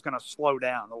always going to slow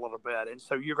down a little bit. And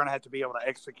so you're going to have to be able to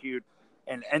execute.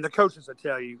 And the coaches will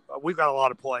tell you, we've got a lot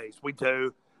of plays. We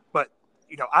do. But,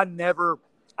 I never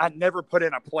put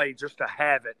in a play just to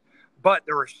have it. But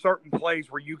there are certain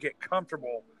plays where you get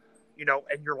comfortable,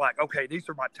 and you're like, okay, these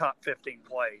are my top 15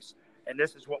 plays, and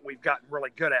this is what we've gotten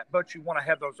really good at. But you want to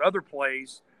have those other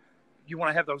plays. You want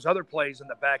to have those other plays in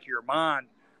the back of your mind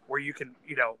where you can,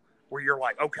 where you're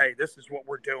like, okay, this is what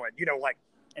we're doing.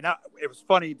 It was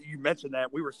funny that you mentioned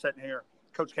that. We were sitting here,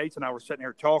 Coach Cates and I were sitting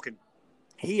here talking.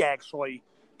 He actually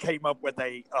came up with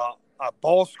a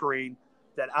ball screen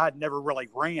that I'd never really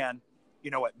ran,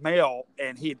 at Male,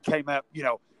 and he had came up,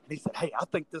 and he said, hey, I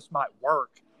think this might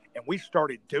work. And we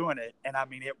started doing it, and I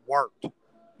mean, it worked,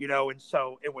 and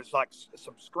so it was like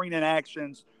some screening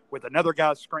actions with another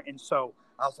guy's screen. And so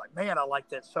I was like, man, I like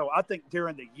that. So I think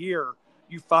during the year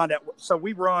you find out. So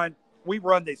we run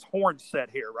these horns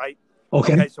set here, right?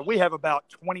 Okay. So we have about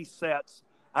 20 sets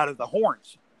out of the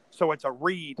horns. So it's a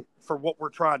read for what we're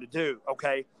trying to do.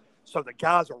 Okay. So the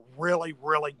guys are really,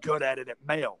 really good at it at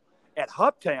Male. At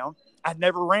Hoptown, I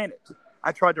never ran it.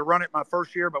 I tried to run it my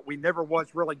first year, but we never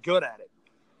was really good at it.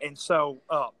 And so,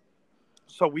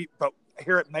 but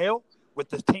here at Male, with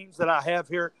the teams that I have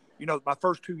here, my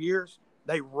first 2 years,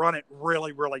 they run it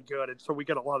really, really good. And so we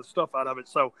get a lot of stuff out of it.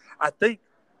 So I think,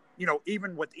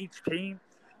 even with each team,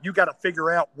 you got to figure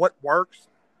out what works,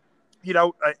 and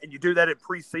you do that in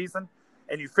preseason,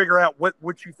 and you figure out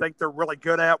what you think they're really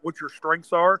good at, what your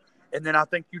strengths are. And then I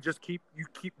think you just keep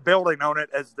building on it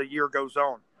as the year goes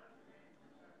on.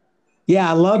 Yeah,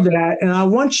 I love that. And I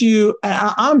want you,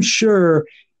 I'm sure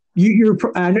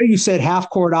I know you said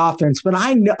half-court offense, but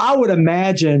I would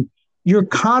imagine you're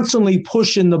constantly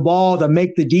pushing the ball to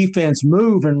make the defense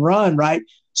move and run, right?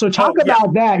 So talk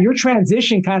about that. Your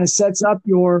transition kind of sets up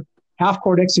your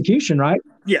half-court execution, right?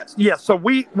 Yes. So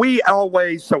we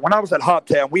always – so when I was at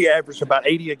Hoptown, we averaged about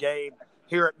 80 a game.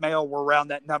 Here at Male, we're around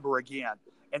that number again.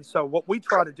 And so what we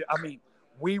try to do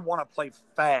 – we want to play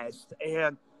fast.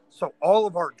 And so all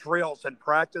of our drills and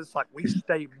practice, we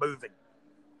stay moving.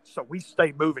 So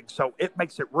it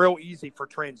makes it real easy for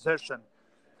transition,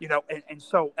 and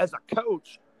so as a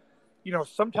coach,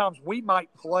 sometimes we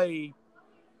might play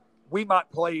we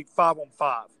might play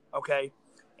 5-on-5. Okay.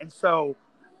 And so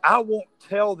I won't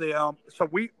tell them. So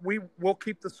we will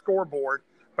keep the scoreboard,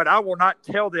 but I will not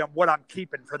tell them what I'm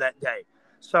keeping for that day.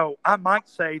 So I might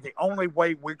say the only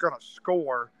way we're going to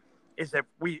score is if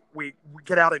we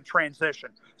get out in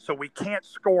transition. So we can't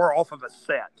score off of a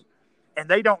set, and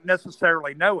they don't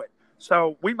necessarily know it.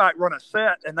 So we might run a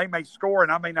set and they may score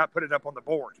and I may not put it up on the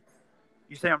board.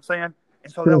 You see what I'm saying?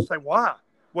 And so they'll say, why?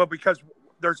 Well, because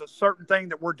there's a certain thing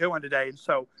that we're doing today. And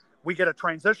so we get a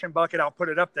transition bucket, I'll put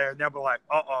it up there and they'll be like,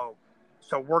 uh-oh.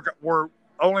 So we're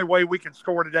only way we can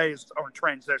score today is on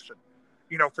transition,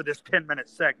 for this 10-minute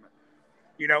segment,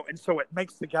 and so it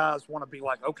makes the guys want to be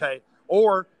like, okay.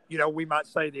 Or, we might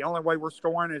say the only way we're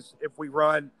scoring is if we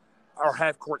run our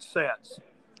half-court sets.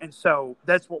 And so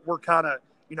that's what we're kind of,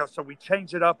 so we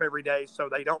change it up every day so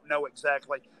they don't know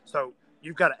exactly. So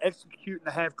you've got to execute in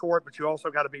the half-court, but you also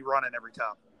got to be running every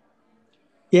time.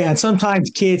 Yeah, and sometimes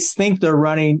kids think they're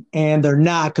running and they're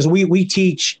not, because we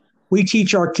teach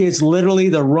our kids literally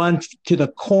the run to the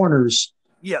corners.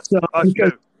 Yes, so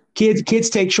kids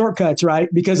take shortcuts,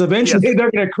 right? Because eventually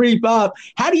they're going to creep up.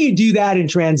 How do you do that in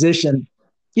transition?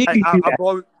 I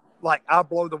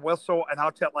blow the whistle, and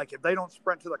I'll tell, like, if they don't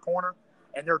sprint to the corner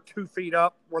and they're 2 feet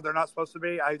up where they're not supposed to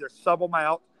be, I either sub them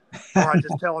out or I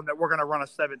just tell them that we're going to run a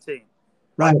 17.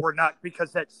 Right. We're not,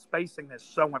 because that spacing is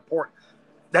so important.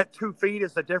 That 2 feet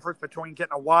is the difference between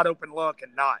getting a wide open look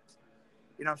and not.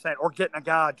 You know what I'm saying? Or getting a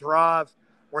guy drive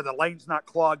where the lane's not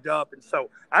clogged up. And so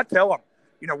I tell them,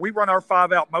 we run our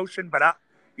 5-out motion, but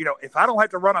if I don't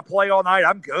have to run a play all night,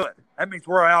 I'm good. That means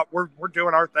we're out. We're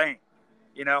doing our thing,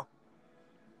 Yeah,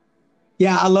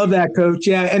 I love that, Coach.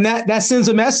 Yeah, and that sends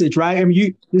a message, right? I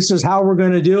mean, this is how we're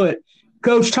going to do it.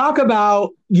 Coach, talk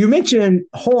about, you mentioned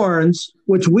horns,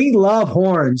 which we love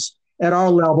horns at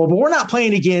our level, but we're not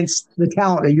playing against the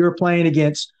talent that you're playing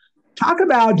against. Talk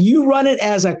about, do you run it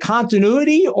as a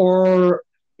continuity, or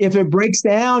if it breaks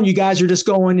down, you guys are just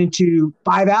going into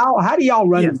 5-out? How do y'all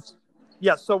run it?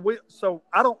 Yeah, so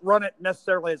I don't run it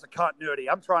necessarily as a continuity.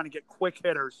 I'm trying to get quick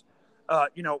hitters,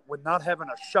 with not having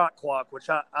a shot clock, which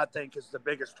I think is the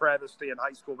biggest travesty in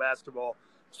high school basketball.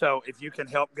 So if you can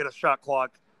help get a shot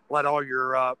clock, let all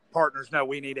your partners know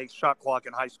we need a shot clock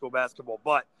in high school basketball.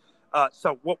 But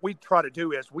so what we try to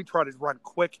do is we try to run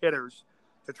quick hitters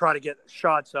to try to get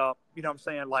shots up. You know what I'm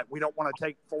saying? Like, we don't want to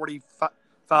take 45,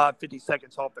 50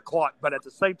 seconds off the clock. But at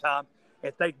the same time,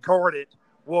 if they guard it,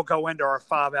 we'll go into our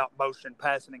 5-out motion,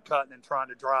 passing and cutting and trying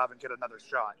to drive and get another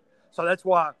shot. So that's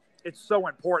why it's so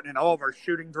important in all of our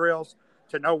shooting drills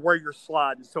to know where you're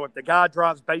sliding. So if the guy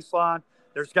drives baseline,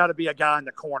 there's got to be a guy in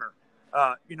the corner.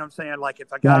 You know what I'm saying? Like,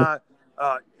 if a guy,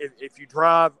 if you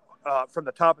drive from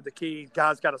the top of the key,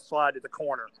 guy's got to slide to the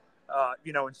corner.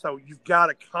 And so you've got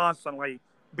to constantly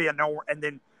be a no, and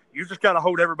then you just got to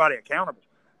hold everybody accountable.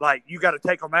 Like, you got to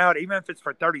take them out, even if it's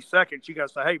for 30 seconds. You got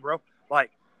to say, hey, bro,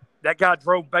 like, that guy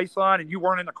drove baseline and you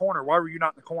weren't in the corner. Why were you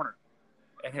not in the corner?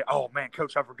 And oh man,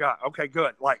 coach, I forgot. Okay,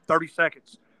 good. Like 30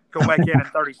 seconds. Go back in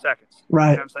 30 seconds.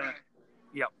 Right. You know what I'm saying?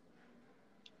 Yep.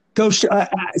 Coach,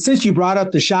 since you brought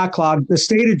up the shot clock, the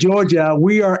state of Georgia,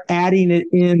 we are adding it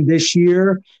in this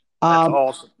year. That's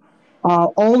awesome.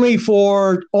 Only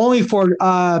for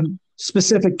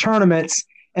specific tournaments,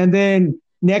 and then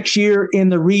next year in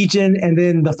the region, and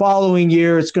then the following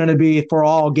year it's going to be for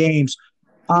all games.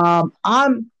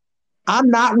 I'm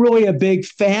not really a big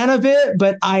fan of it,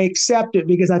 but I accept it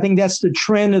because I think that's the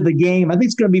trend of the game. I think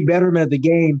it's going to be betterment of the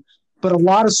game. But a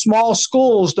lot of small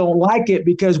schools don't like it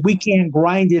because we can't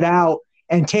grind it out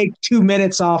and take 2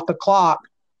 minutes off the clock.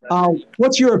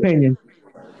 What's your opinion?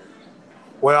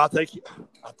 Well, I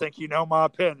think you know my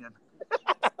opinion.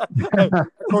 Of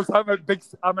course, I'm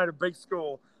at a big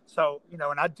school, so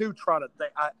and I do try to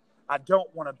think. I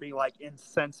don't want to be like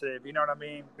insensitive, you know what I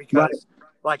mean? Because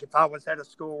like, if I was at a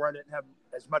school where I didn't have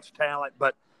as much talent,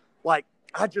 but like,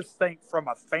 I just think from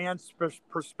a fan's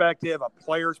perspective, a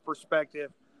player's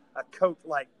perspective, a coach,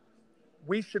 like,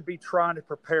 we should be trying to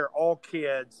prepare all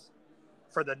kids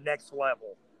for the next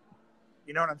level.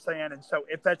 You know what I'm saying? And so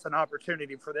if that's an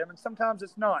opportunity for them, and sometimes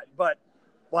it's not, but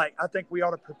like, I think we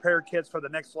ought to prepare kids for the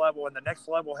next level, and the next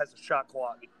level has a shot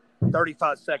clock,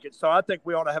 35 seconds. So I think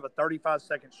we ought to have a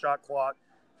 35-second shot clock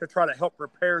to try to help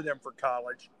prepare them for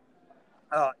college.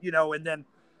 And then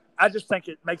I just think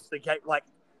it makes the game, like,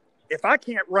 if I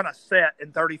can't run a set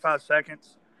in 35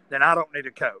 seconds, then I don't need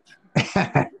a coach.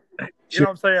 You know what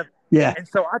I'm saying? Yeah. And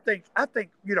so I think,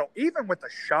 even with the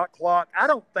shot clock, I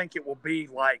don't think it will be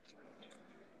like,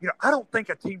 I don't think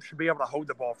a team should be able to hold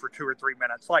the ball for 2 or 3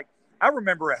 minutes. Like, I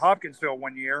remember at Hopkinsville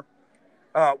one year,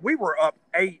 we were up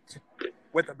 8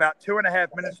 with about 2.5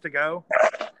 minutes to go.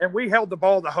 And we held the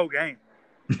ball the whole game,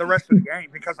 the rest of the game,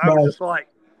 because I was just like,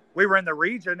 we were in the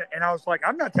region, and I was like,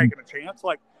 I'm not taking a chance.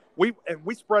 Like, we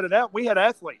spread it out. We had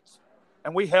athletes,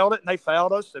 and we held it, and they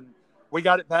fouled us, and we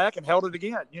got it back and held it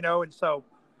again, and so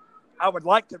I would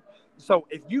like to. So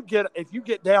if you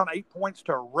get down 8 points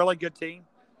to a really good team,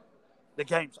 the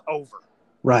game's over.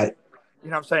 Right. You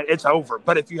know what I'm saying? It's over.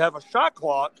 But if you have a shot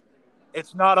clock,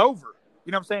 it's not over.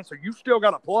 You know what I'm saying? So you still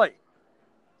got to play.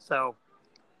 So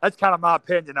that's kind of my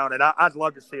opinion on it. I'd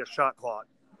love to see a shot clock.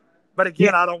 But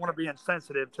again, I don't want to be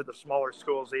insensitive to the smaller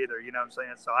schools either. You know what I'm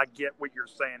saying? So I get what you're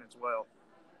saying as well.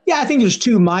 Yeah, I think there's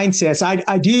two mindsets.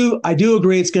 I do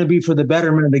agree it's going to be for the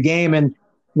betterment of the game. And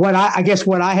what I guess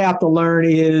what I have to learn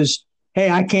is, hey,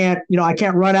 I can't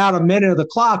run out a minute of the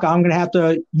clock. I'm going to have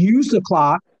to use the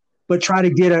clock, but try to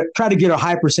get a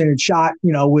high percentage shot,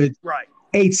 with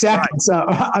 8 seconds.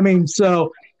 Right.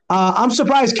 I'm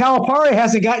surprised Calipari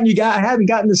hasn't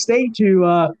gotten the state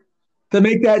to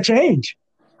make that change.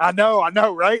 I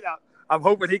know, right? I'm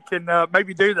hoping he can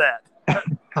maybe do that.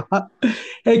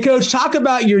 Hey, Coach, talk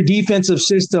about your defensive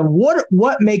system.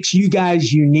 What makes you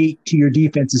guys unique to your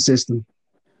defensive system?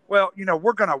 Well,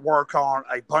 we're going to work on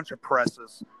a bunch of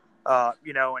presses, and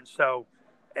so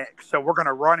we're going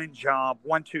to run and jump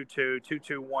 1-2-2,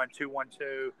 2-2-1,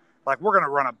 2-1-2. Like, we're going to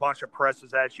run a bunch of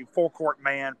presses at you, full court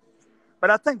man.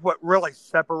 But I think what really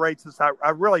separates us, I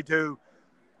really do,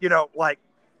 like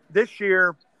this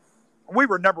year, we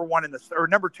were number 2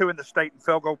 in the state in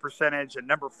field goal percentage and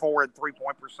number 4 in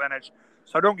 3-point percentage.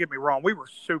 So don't get me wrong, we were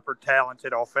super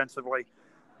talented offensively.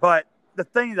 But the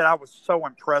thing that I was so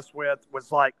impressed with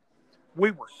was, like,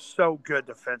 we were so good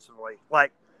defensively.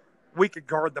 Like, we could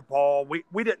guard the ball.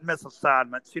 We didn't miss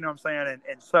assignments, you know what I'm saying?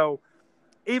 And so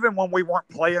even when we weren't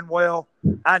playing well,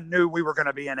 I knew we were going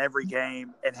to be in every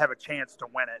game and have a chance to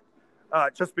win it,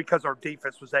 just because our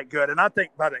defense was that good. And I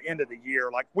think by the end of the year,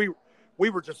 like, we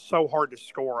were just so hard to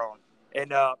score on.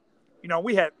 And,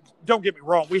 we had – don't get me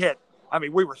wrong, we were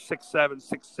 6'7",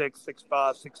 6'6", 6'5",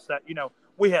 6'7".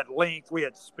 We had length, we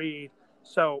had speed.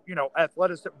 So,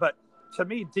 athleticism. But to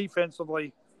me,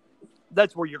 defensively,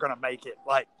 that's where you're going to make it.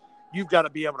 Like, you've got to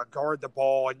be able to guard the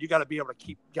ball, and you got to be able to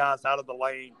keep guys out of the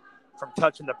lane from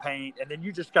touching the paint. And then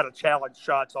you just got to challenge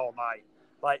shots all night.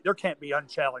 Like, there can't be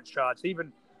unchallenged shots.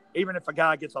 Even if a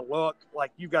guy gets a look,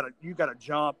 like, you got to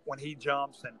jump when he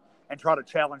jumps and try to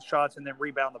challenge shots and then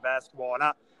rebound the basketball.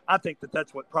 And I think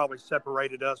that's what probably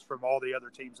separated us from all the other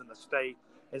teams in the state,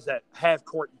 is that half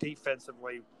court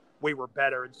defensively, we were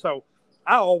better. And so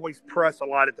I always press a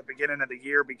lot at the beginning of the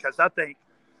year, because I think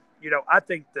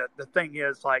that the thing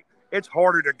is, like, it's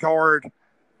harder to guard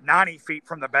 90 feet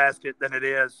from the basket than it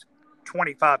is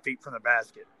 25 feet from the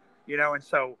basket, and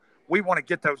so we want to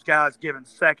get those guys giving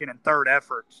second and third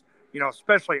efforts,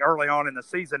 especially early on in the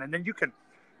season. And then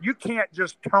you can't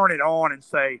just turn it on and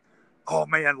say, oh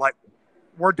man, like,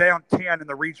 we're down 10 in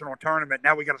the regional tournament,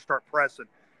 now we got to start pressing,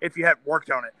 if you haven't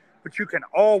worked on it. But you can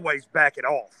always back it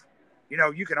off.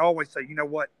 You can always say, you know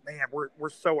what, man, we're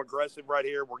so aggressive right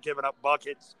here. We're giving up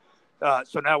buckets.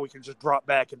 So now we can just drop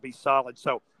back and be solid.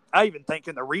 So I even think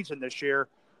in the region this year,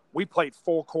 we played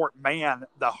full court man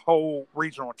the whole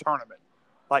regional tournament.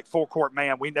 Like, full court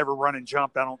man. We never run and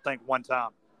jumped, I don't think, one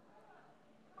time.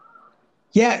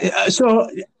 Yeah. So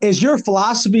is your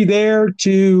philosophy there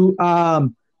to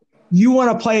you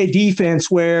want to play a defense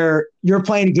where you're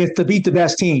playing against to beat the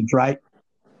best teams, right?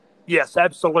 Yes,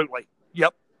 absolutely.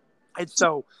 Yep. And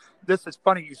so this is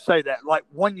funny you say that. Like,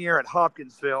 one year at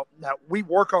Hopkinsville, now we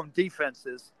work on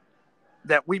defenses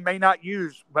that we may not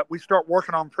use, but we start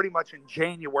working on pretty much in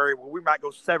January, where we might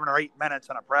go 7 or 8 minutes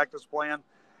in a practice plan,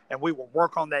 and we will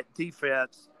work on that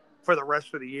defense for the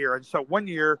rest of the year. And so one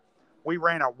year we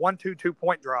ran a 1-2-2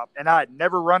 point drop, and I had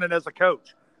never run it as a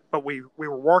coach, but we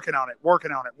were working on it.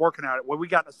 Well, we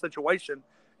got in a situation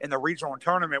in the regional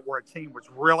tournament where a team was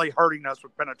really hurting us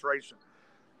with penetration.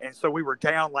 And so we were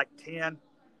down like 10,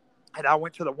 and I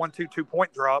went to the 1-2-2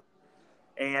 point drop,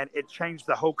 and it changed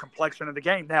the whole complexion of the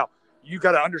game. Now, you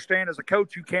got to understand, as a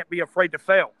coach, you can't be afraid to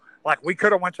fail. Like, we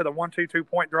could have went to the 1-2-2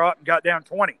 point drop and got down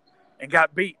 20 and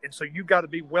got beat. And so you got to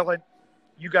be willing,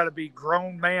 you got to be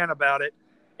grown man about it,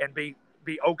 and be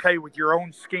okay with your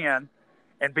own skin,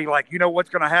 and be like, what's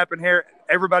going to happen here?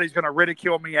 Everybody's going to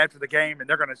ridicule me after the game, and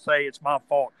they're going to say it's my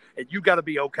fault. And you got to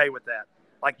be okay with that.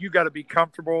 Like, you got to be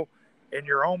comfortable in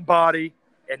your own body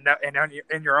and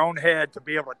in your own head to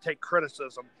be able to take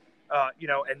criticism,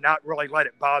 and not really let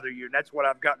it bother you. And that's what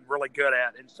I've gotten really good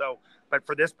at. And so, but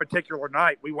for this particular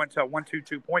night, we went to a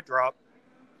 1-2-2 point drop,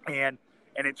 and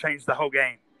it changed the whole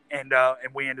game. And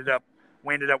we ended up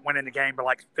winning the game by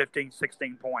like 15,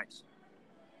 16 points.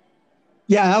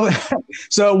 Yeah.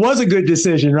 So it was a good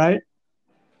decision, right?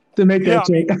 To make that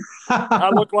change. I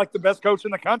look like the best coach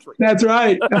in the country. That's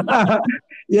right.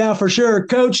 Yeah, for sure.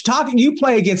 Coach, you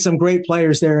play against some great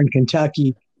players there in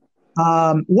Kentucky.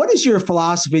 What is your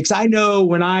philosophy? Because I know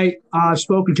when I've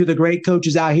spoken to the great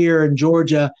coaches out here in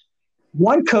Georgia,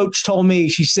 one coach told me,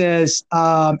 she says,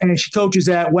 and she coaches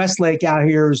at Westlake out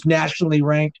here, who's nationally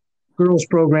ranked girls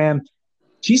program.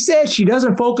 She says she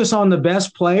doesn't focus on the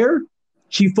best player.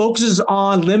 She focuses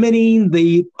on limiting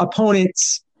the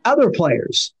opponent's other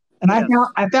players. And yes.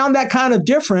 I found that kind of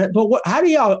different. But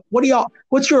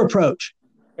what's your approach?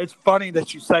 It's funny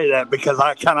that you say that because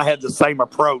I kind of had the same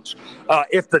approach.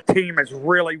 If the team is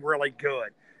really, really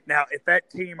good. Now, if that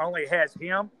team only has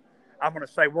him, I'm going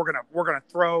to say we're going to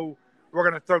throw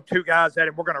two guys at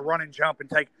him. We're going to run and jump and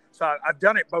take. So I've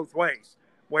done it both ways,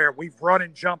 where we've run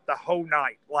and jumped the whole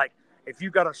night. Like if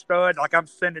you got a stud, like I'm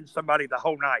sending somebody the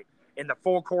whole night in the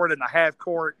full court and the half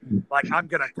court. Like I'm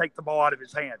going to take the ball out of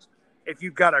his hands. If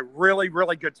you've got a really,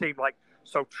 really good team,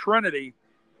 so Trinity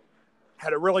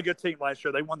had a really good team last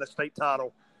year. They won the state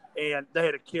title, and they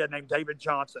had a kid named David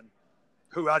Johnson,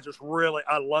 who I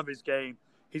love his game.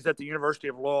 He's at the University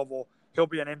of Louisville. He'll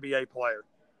be an NBA player.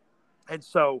 And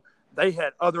so they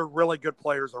had other really good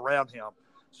players around him.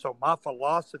 So my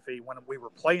philosophy when we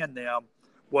were playing them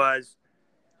was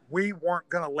we weren't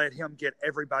going to let him get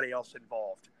everybody else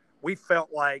involved. We felt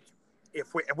like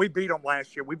we beat them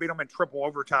last year. We beat them in triple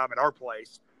overtime at our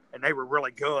place, and they were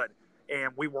really good,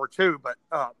 and we were too. But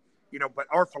but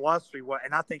our philosophy was,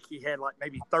 and I think he had like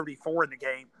maybe 34 in the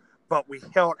game, but we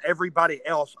held everybody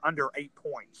else under 8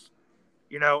 points,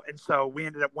 and so we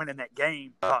ended up winning that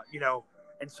game,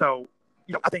 and so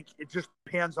I think it just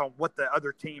depends on what the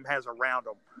other team has around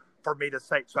them for me to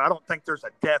say. So I don't think there's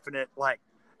a definite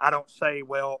I don't say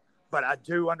but I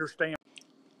do understand.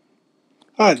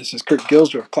 Hi, this is Kurt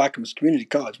Gilsdorf of Clackamas Community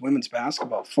College women's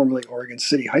basketball, formerly Oregon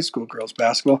City High School girls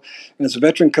basketball. And as a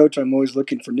veteran coach, I'm always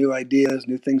looking for new ideas,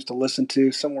 new things to listen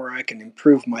to, somewhere I can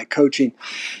improve my coaching.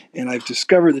 And I've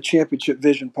discovered the Championship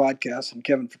Vision podcast from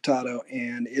Kevin Furtado,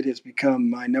 and it has become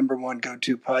my number one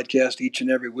go-to podcast each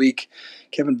and every week.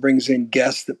 Kevin brings in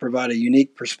guests that provide a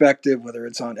unique perspective, whether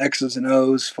it's on X's and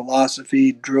O's,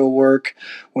 philosophy, drill work,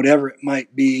 whatever it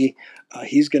might be.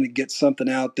 He's going to get something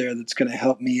out there that's going to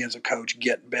help me as a coach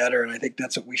get better, and I think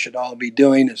that's what we should all be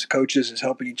doing as coaches, is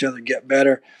helping each other get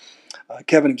better.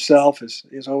 Kevin himself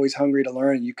is always hungry to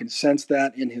learn, and you can sense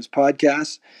that in his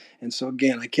podcasts. And so,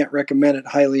 again, I can't recommend it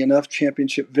highly enough.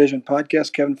 Championship Vision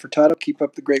Podcast, Kevin Furtado, keep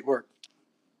up the great work.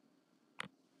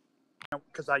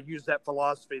 Because I used that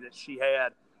philosophy that she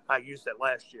had, I used it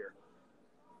last year.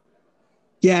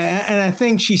 Yeah, and I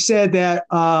think she said that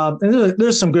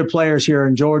there's some good players here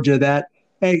in Georgia that,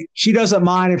 hey, she doesn't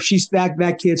mind if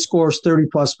that kid scores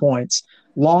 30-plus points,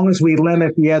 long as we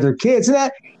limit the other kids. And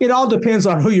that it all depends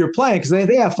on who you're playing, because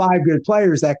they have 5 good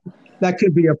players that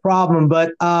could be a problem.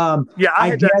 But I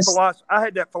had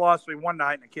that philosophy one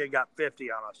night, and the kid got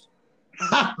 50 on us.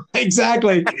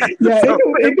 Other Yeah, so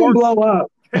it can blow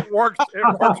up. It works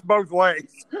both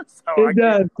ways. So it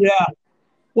does, yeah.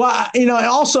 Well,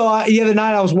 also the other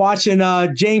night I was watching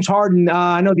James Harden.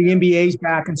 I know the NBA's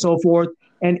back and so forth,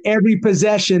 and every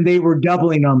possession they were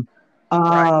doubling him.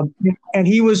 Right. And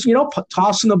he was,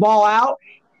 tossing the ball out.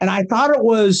 And I thought it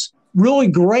was really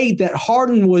great that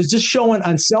Harden was just showing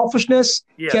unselfishness,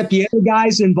 kept the other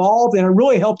guys involved, and it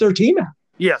really helped their team out.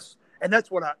 Yes, and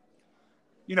that's what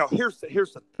here's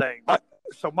the thing.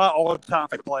 So my all-time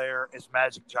player is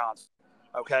Magic Johnson,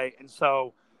 okay? And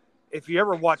so if you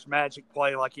ever watch Magic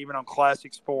play, like even on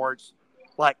classic sports,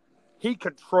 he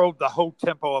controlled the whole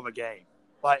tempo of a game.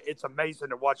 It's amazing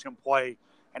to watch him play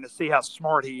and to see how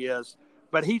smart he is.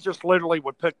 But he just literally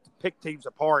would pick teams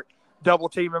apart, double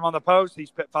team him on the post.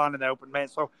 He's finding the open man.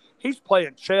 So he's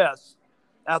playing chess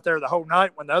out there the whole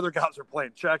night when the other guys are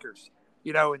playing checkers,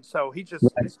 and so he's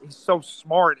so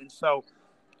smart. And so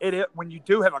when you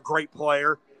do have a great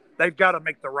player, they've got to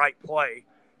make the right play.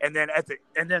 And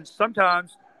then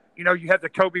sometimes, you have the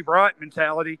Kobe Bryant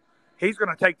mentality. He's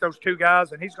going to take those 2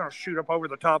 guys and he's going to shoot up over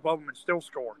the top of them and still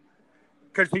score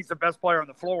because he's the best player on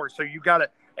the floor. So you got to,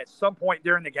 at some point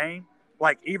during the game,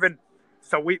 I've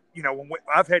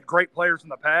had great players in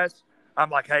the past. I'm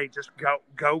like, hey, just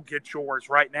go get yours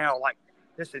right now.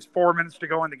 This is 4 minutes to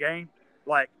go in the game.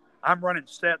 I'm running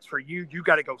sets for you. You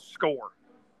got to go score.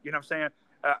 You know what I'm saying?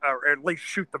 Or at least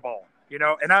shoot the ball,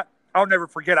 And I'll never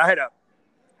forget, I had a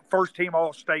first-team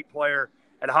All-State player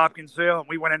at Hopkinsville, and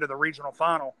we went into the regional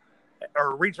final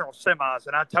or regional semis.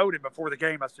 And I told him before the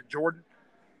game, I said, Jordan,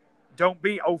 don't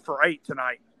be 0 for 8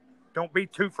 tonight. Don't be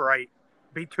 2 for 8.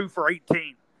 Be 2 for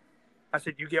 18. I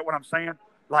said, you get what I'm saying?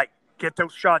 get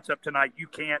those shots up tonight. You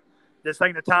can't. This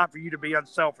ain't a time for you to be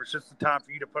unselfish. It's a time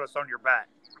for you to put us on your back.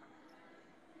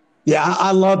 Yeah,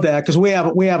 I love that because we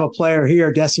have a player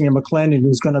here, Destiny McClendon,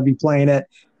 who's going to be playing at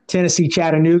Tennessee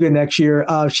Chattanooga next year.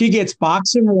 She gets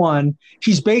boxing one.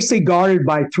 She's basically guarded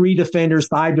by 3 defenders,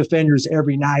 5 defenders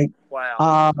every night.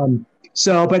 Wow.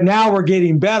 But now we're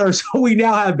getting better, so we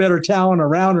now have better talent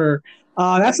around her.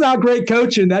 That's not great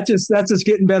coaching. That's just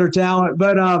getting better talent.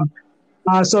 But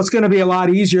so it's going to be a lot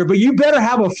easier. But you better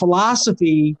have a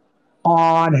philosophy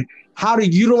on how to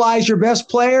utilize your best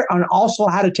player and also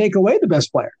how to take away the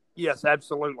best player. Yes,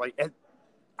 absolutely. And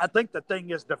I think the thing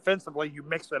is, defensively, you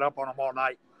mix it up on them all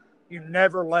night. You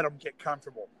never let them get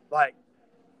comfortable. Like,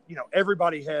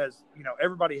 everybody has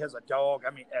a dog.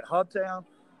 I mean, at Hubtown,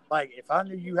 like, if I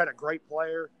knew you had a great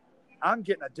player, I'm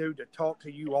getting a dude to talk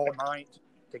to you all night,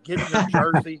 to get in your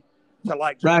jersey, to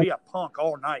like just Right. be a punk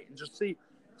all night and just see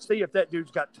if that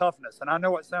dude's got toughness. And I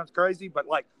know it sounds crazy, but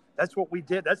like, that's what we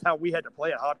did. That's how we had to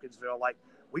play at Hopkinsville. Like,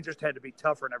 we just had to be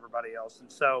tougher than everybody else. And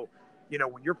so,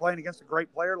 when you're playing against a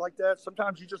great player like that,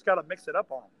 sometimes you just got to mix it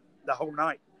up on them the whole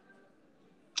night.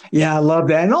 Yeah, I love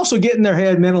that. And also get in their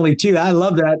head mentally, too. I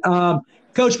love that.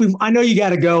 Coach, I know you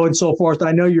got to go and so forth.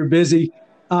 I know you're busy.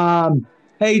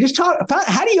 Hey, just talk about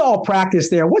how do you all practice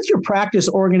there? What's your practice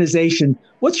organization?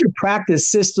 What's your practice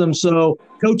system so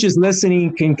coaches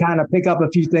listening can kind of pick up a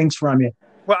few things from you?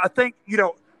 Well, I think,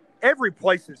 every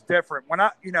place is different. When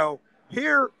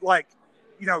here, like,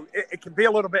 it can be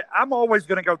a little bit, I'm always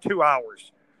going to go 2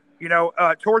 hours.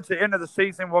 Towards the end of the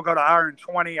season, we'll go to hour and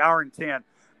 20, hour and 10.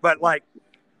 But, like,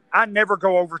 I never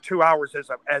go over 2 hours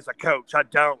as a coach. I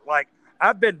don't. Like,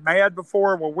 I've been mad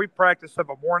before when we practice in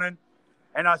the morning,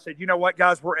 and I said, you know what,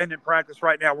 guys, we're ending practice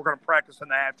right now. We're going to practice in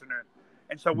the afternoon.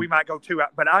 And so we might go 2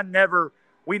 hours. But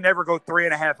we never go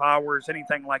 3.5 hours,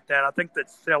 anything like that. I think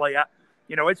that's silly.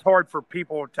 It's hard for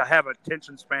people to have an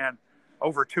attention span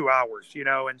over 2 hours,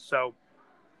 and so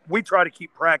we try to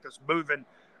keep practice moving,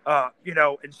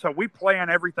 and so we plan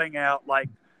everything out. Like,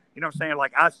 what I'm saying?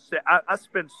 Like, I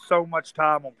spend so much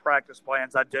time on practice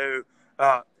plans. I do,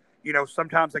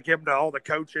 sometimes I give them to all the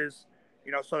coaches,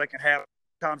 so they can have,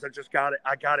 sometimes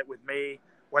I got it with me,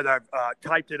 whether I've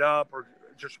typed it up or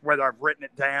just whether I've written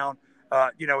it down.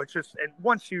 It's just, and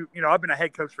once I've been a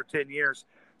head coach for 10 years.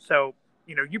 So,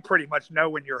 you pretty much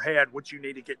know in your head what you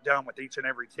need to get done with each and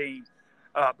every team.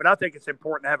 But I think it's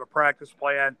important to have a practice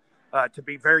plan, to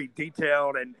be very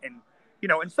detailed and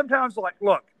sometimes, like,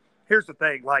 look, here's the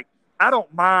thing. Like, I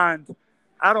don't mind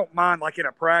like in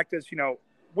a practice,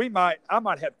 I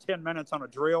might have 10 minutes on a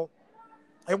drill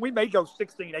and we may go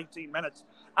 16, 18 minutes.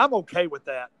 I'm okay with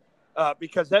that,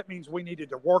 because that means we needed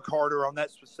to work harder on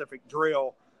that specific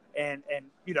drill. And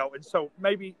so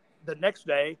maybe the next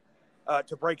day,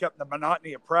 to break up the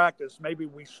monotony of practice, maybe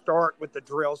we start with the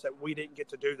drills that we didn't get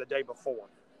to do the day before.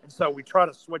 And so we try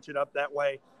to switch it up that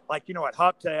way. Like, at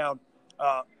Hoptown,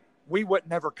 we would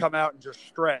never come out and just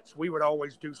stretch. We would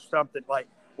always do something, like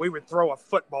we would throw a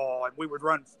football and we would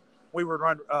run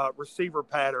receiver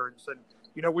patterns. And,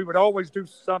 we would always do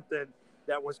something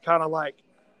that was kind of like,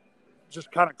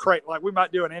 just kind of crazy. Like, we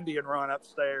might do an Indian run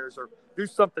upstairs or do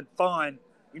something fun,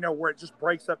 where it just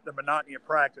breaks up the monotony of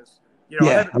practice. I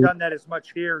haven't done that as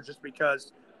much here just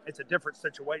because it's a different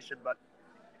situation. But,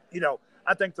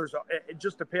 I think it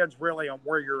just depends really on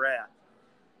where you're at.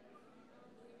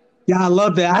 Yeah, I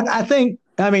love that. I think,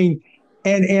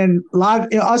 and a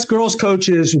lot of us girls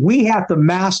coaches, we have to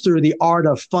master the art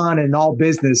of fun in all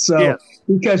business. So, yes.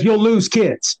 Because you'll lose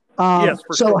kids. Yes,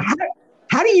 for so sure.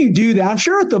 how do you do that? I'm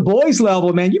sure at the boys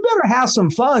level, man, you better have some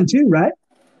fun too, right?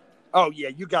 Oh yeah,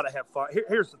 you got to have fun.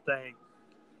 Here's the thing: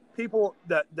 people,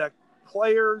 the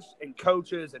players and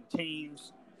coaches and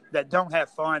teams that don't have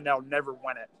fun, they'll never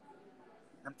win it.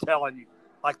 I'm telling you,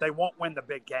 like, they won't win the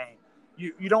big game.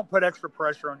 You don't put extra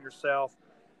pressure on yourself,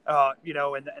 and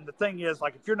the thing is,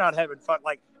 like, if you're not having fun,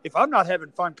 like, if I'm not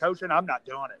having fun coaching, I'm not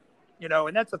doing it,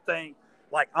 and that's the thing.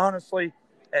 Like, honestly,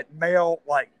 at Male,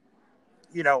 like,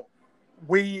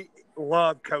 we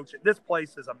love coaching. This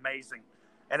place is amazing.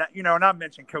 And, and I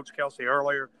mentioned Coach Kelsey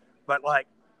earlier, but, like,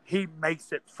 he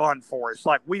makes it fun for us.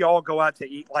 Like, we all go out to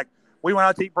eat. Like, we went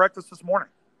out to eat breakfast this morning.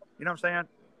 You know what I'm saying?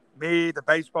 Me, the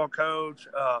baseball coach,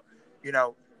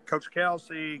 Coach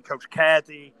Kelsey, Coach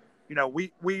Kathy,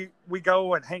 we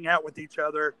go and hang out with each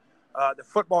other. The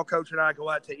football coach and I go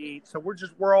out to eat. So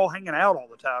we're all hanging out all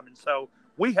the time. And so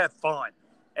we have fun.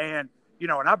 And,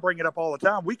 and I bring it up all the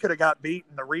time. We could have got beat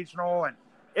in the regional and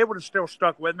it would have still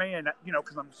stuck with me. And,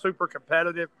 because I'm super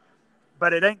competitive,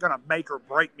 but it ain't going to make or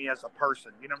break me as a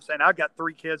person. You know what I'm saying? I've got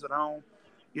 3 kids at home,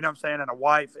 and a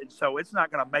wife. And so it's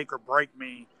not going to make or break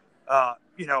me,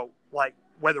 like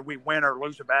whether we win or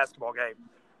lose a basketball game.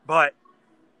 But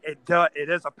it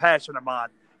is a passion of mine,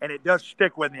 and it does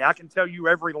stick with me. I can tell you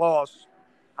every loss.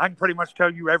 I can pretty much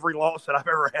tell you every loss that I've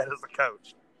ever had as a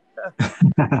coach.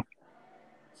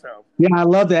 So yeah, I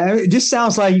love that. It just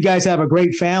sounds like you guys have a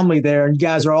great family there, and you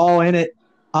guys are all in it.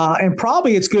 And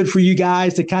probably it's good for you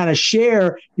guys to kind of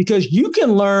share, because you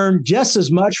can learn just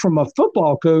as much from a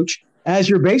football coach as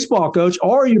your baseball coach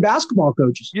or your basketball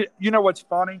coaches. You know what's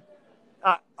funny?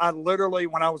 I literally,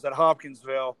 when I was at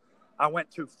Hopkinsville, I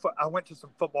went to some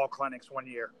football clinics one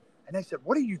year, and they said,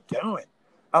 "What are you doing?"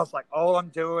 I was like, "All I'm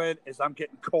doing is I'm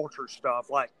getting culture stuff.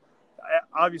 Like,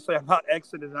 obviously, I'm not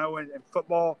X and O in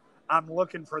football. I'm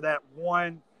looking for that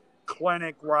one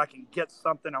clinic where I can get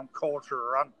something on culture,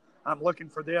 or I'm looking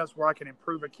for this where I can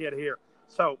improve a kid here."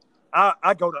 So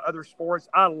I go to other sports.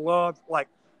 I love, like,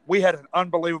 we had an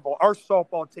unbelievable, our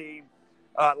softball team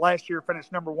last year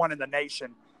finished #1 in the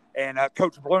nation, and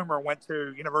Coach Bloomer went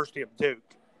to University of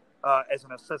Duke as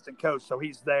an assistant coach, so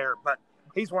he's there. But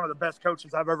he's one of the best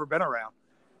coaches I've ever been around.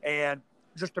 And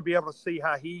just to be able to see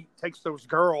how he takes those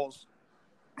girls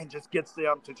and just gets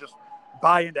them to just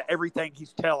buy into everything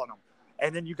he's telling them.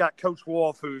 And then you got Coach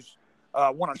Wolf, who's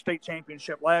won a state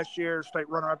championship last year, state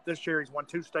runner-up this year. He's won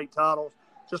 2 state titles.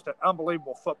 Just an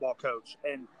unbelievable football coach.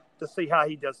 And to see how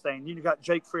he does things. You got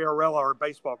Jake Fiorella, our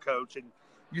baseball coach, and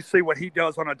you see what he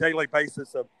does on a daily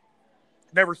basis. Of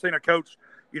never seen a coach,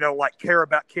 like, care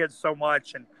about kids so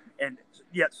much, and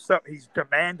yet so he's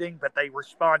demanding, but they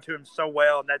respond to him so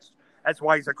well, and that's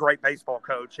why he's a great baseball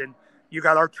coach. And you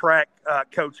got our track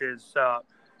coaches,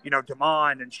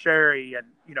 Damon and Sherry, and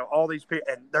all these people,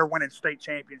 and they're winning state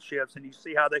championships. And you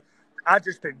see how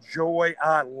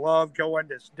I love going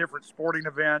to different sporting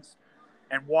events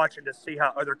and watching to see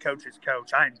how other coaches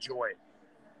coach. I enjoy it.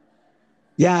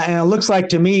 Yeah, and it looks like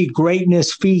to me,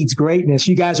 greatness feeds greatness.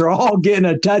 You guys are all getting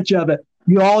a touch of it.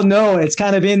 You all know it's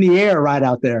kind of in the air right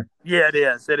out there. Yeah, it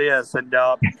is. It is. And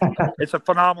it's a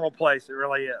phenomenal place. It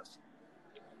really is.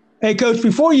 Hey, Coach,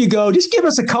 before you go, just give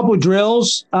us a couple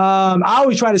drills. I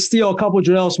always try to steal a couple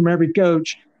drills from every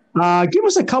coach. Give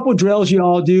us a couple drills you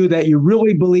all do that you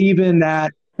really believe in,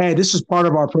 that, hey, this is part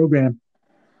of our program.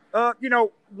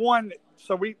 One,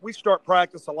 so we start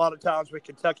practice a lot of times with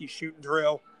Kentucky shooting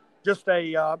drill. Just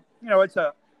it's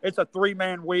a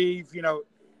 3-man weave.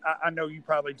 I know you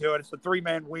probably do it. It's a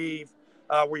 3-man weave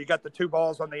where you got the 2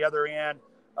 balls on the other end.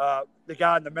 The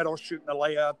guy in the middle shooting the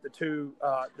layup. The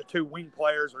two wing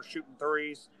players are shooting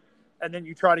threes, and then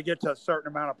you try to get to a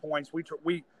certain amount of points.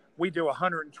 We do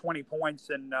 120 points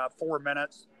in 4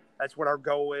 minutes. That's what our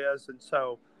goal is, and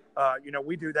so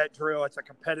we do that drill. It's a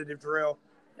competitive drill,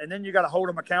 and then you got to hold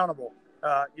them accountable.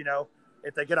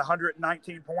 If they get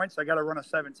 119 points, they got to run a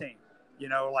 17.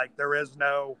 Like, there is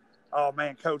no, "Oh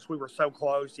man, coach, we were so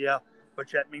close." Yeah, but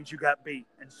that means you got beat,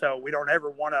 and so we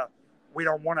don't want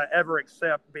to ever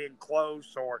accept being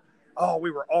close, or, "Oh,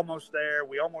 we were almost there.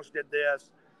 We almost did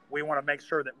this." We want to make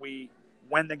sure that we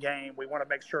win the game. We want to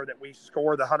make sure that we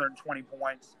score the 120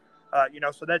 points.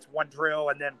 So that's one drill.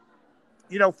 And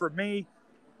then, for me,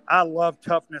 I love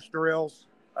toughness drills,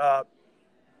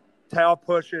 towel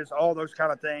pushes, all those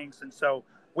kind of things. And so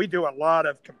we do a lot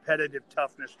of competitive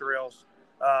toughness drills.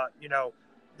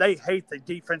 They hate the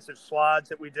defensive slides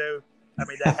that we do. I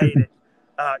mean, they hate it.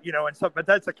 But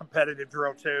that's a competitive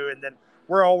drill too. And then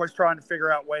we're always trying to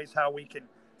figure out ways how we can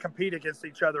compete against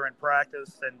each other in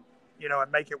practice, and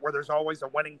make it where there's always a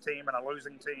winning team and a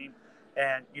losing team.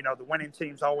 And, the winning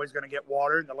team's always going to get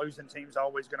water, and the losing team's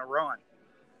always going to run.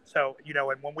 So,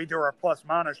 and when we do our plus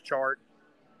minus chart,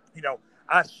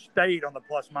 I stayed on the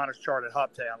plus minus chart at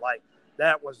Hoptown. Like,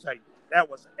 that was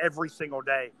every single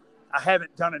day. I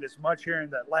haven't done it as much here in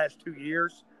the last 2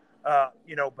 years, but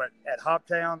at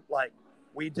Hoptown, like,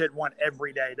 we did one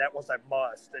every day. That was a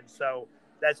must. And so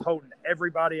that's holding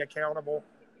everybody accountable.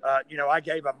 I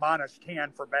gave a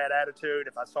 -10 for bad attitude.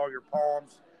 If I saw your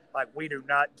palms, like, we do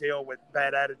not deal with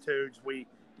bad attitudes. We,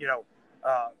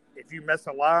 if you miss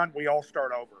a line, we all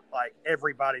start over, like,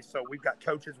 everybody. So we've got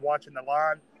coaches watching the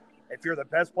line. If you're the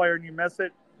best player and you miss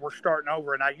it, we're starting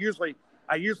over. And I usually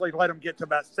let them get to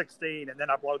about 16, and then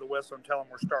I blow the whistle and tell them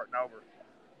we're starting over.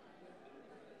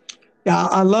 Yeah,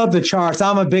 I love the charts.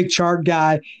 I'm a big chart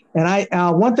guy.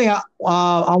 And one thing I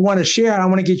want to share, and I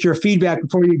want to get your feedback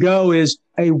before you go, is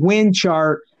a win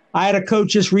chart. I had a coach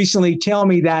just recently tell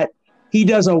me that he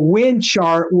does a win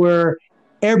chart where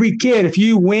every kid, if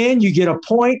you win, you get a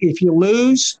point. If you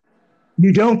lose,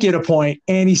 you don't get a point.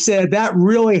 And he said that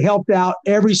really helped out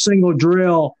every single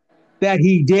drill that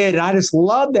he did. And I just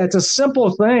love that. It's a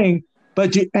simple thing,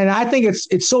 and I think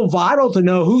it's so vital to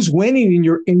know who's winning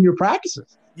in your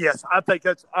practices. Yes, I think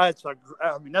that's a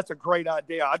great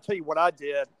idea. I'll tell you what I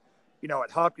did,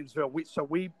 at Hopkinsville.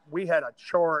 We had a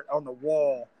chart on the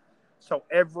wall. So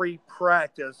every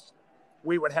practice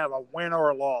we would have a win or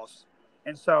a loss.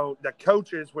 And so the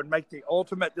coaches would make the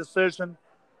ultimate decision.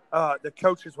 But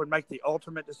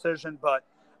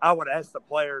I would ask the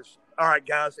players, all right,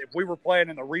 guys, if we were playing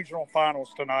in the regional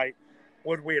finals tonight,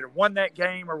 would we have won that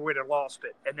game or would have lost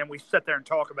it? And then we sit there and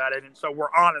talk about it. And so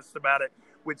we're honest about it.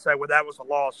 We'd say, well, that was a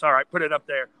loss. All right, put it up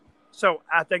there. So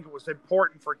I think it was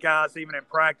important for guys, even in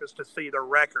practice, to see their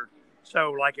record.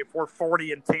 So, like, if we're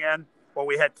 40-10, well,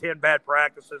 we had 10 bad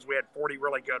practices. We had 40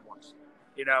 really good ones,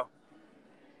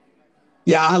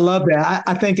 Yeah, I love that.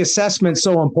 I think assessment's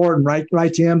so important, right,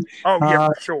 Tim? Oh, yeah,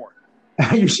 for sure.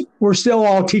 We're still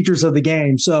all teachers of the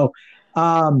game. So,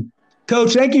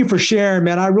 Coach, thank you for sharing,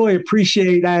 man. I really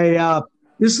appreciate it.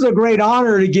 This is a great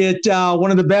honor to get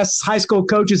one of the best high school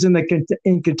coaches in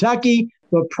Kentucky,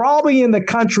 but probably in the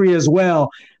country as well.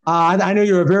 I know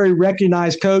you're a very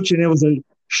recognized coach, and it was a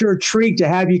sure treat to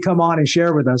have you come on and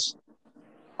share with us.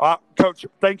 Coach,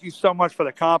 thank you so much for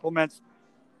the compliments.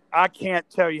 I can't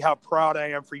tell you how proud I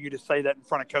am for you to say that in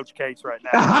front of Coach Cates right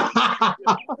now.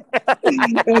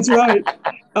 That's right.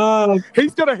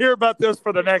 He's going to hear about this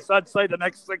for the next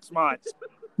 6 months.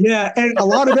 Yeah, and a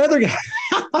lot of other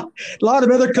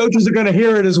coaches are going to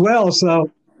hear it as well.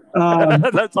 So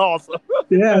that's awesome.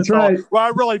 Yeah, that's right. Awesome. Well,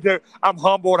 I really do. I'm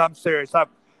humbled. I'm serious.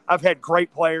 I've had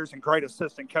great players and great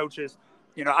assistant coaches.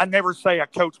 I never say a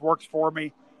coach works for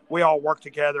me. We all work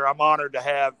together. I'm honored to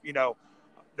have,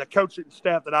 the coaching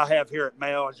staff that I have here at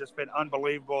Male has just been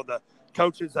unbelievable. The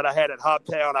coaches that I had at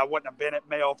Hoptown, I wouldn't have been at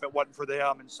Male if it wasn't for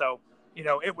them. And so,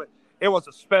 it was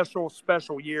a special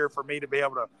year for me to be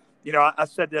able to, I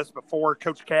said this before,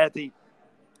 Coach Cathy,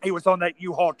 he was on that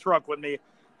U-Haul truck with me.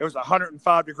 It was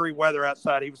 105-degree weather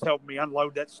outside. He was helping me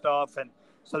unload that stuff. And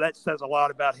so that says a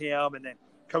lot about him. And then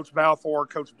Coach Balfour,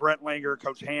 Coach Brentlinger,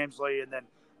 Coach Hamsley. And then,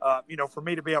 for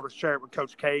me to be able to share it with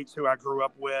Coach Cates, who I grew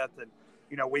up with, and,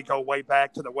 we go way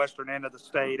back to the western end of the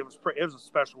state. It was a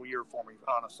special year for me,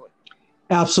 honestly.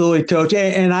 Absolutely, Coach.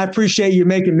 And I appreciate you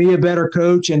making me a better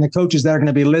coach and the coaches that are going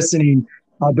to be listening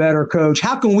a better coach.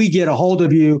 How can we get a hold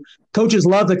of you? Coaches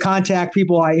love to contact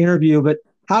people I interview, but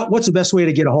what's the best way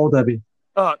to get a hold of you?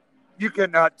 You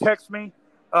can text me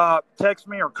or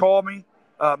call me.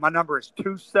 My number is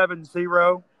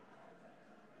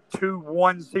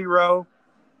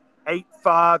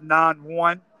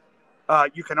 270-210-8591.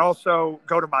 You can also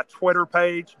go to my Twitter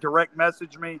page, direct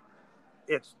message me.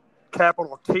 It's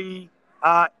capital T,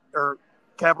 lowercase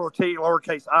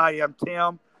I am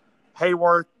Tim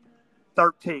Hayworth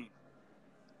 13.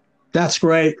 That's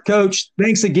great. Coach,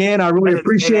 thanks again. I really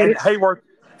appreciate it. Hayworth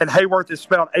is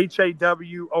spelled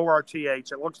Haworth.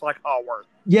 It looks like Haworth.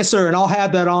 Yes, sir. And I'll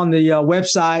have that on the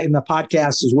website and the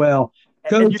podcast as well.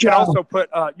 Coach, and you can also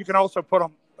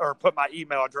put my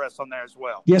email address on there as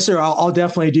well. Yes, sir. I'll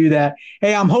definitely do that.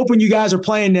 Hey, I'm hoping you guys are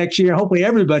playing next year. Hopefully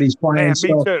everybody's playing.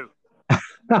 Me too.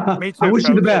 Me too. I wish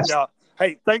you the best. And,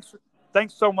 hey, thanks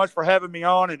so much for having me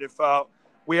on. And if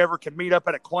we ever can meet up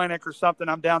at a clinic or something,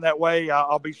 I'm down that way,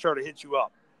 I'll be sure to hit you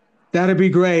up. That'd be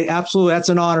great. Absolutely. That's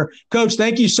an honor. Coach,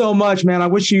 thank you so much, man. I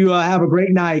wish you have a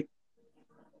great night.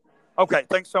 Okay.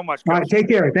 Thanks so much, Coach. All right. Take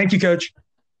care. Thank you, Coach.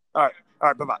 All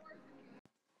right. Bye-bye.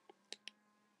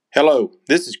 Hello,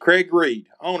 this is Craig Reed,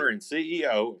 owner and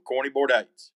CEO of Corny Board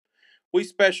Aids. We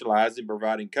specialize in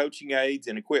providing coaching aids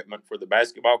and equipment for the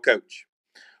basketball coach.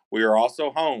 We are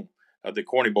also home of the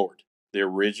Corny Board, the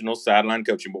original sideline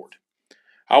coaching board.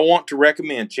 I want to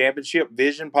recommend Championship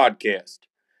Vision Podcast.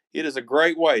 It is a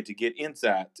great way to get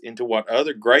insights into what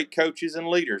other great coaches and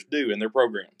leaders do in their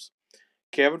programs.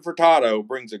 Kevin Furtado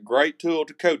brings a great tool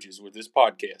to coaches with this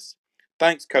podcast.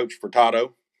 Thanks, Coach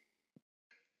Furtado.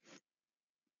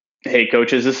 Hey,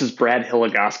 coaches. This is Brad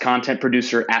Hilligoss, content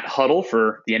producer at Huddle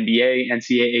for the NBA,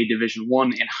 NCAA Division I,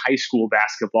 and high school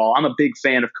basketball. I'm a big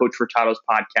fan of Coach Furtado's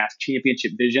podcast,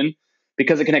 Championship Vision,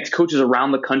 because it connects coaches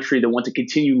around the country that want to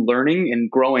continue learning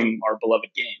and growing our beloved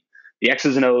game. The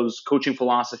X's and O's, coaching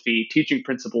philosophy, teaching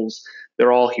principles,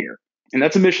 they're all here. And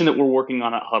that's a mission that we're working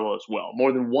on at Huddle as well.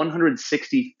 More than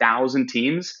 160,000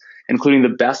 teams, including the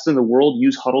best in the world,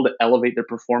 use Huddle to elevate their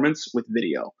performance with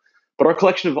video. But our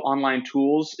collection of online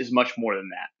tools is much more than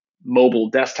that. Mobile,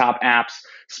 desktop apps,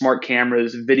 smart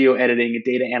cameras, video editing,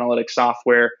 data analytics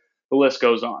software, the list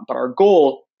goes on. But our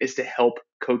goal is to help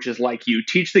coaches like you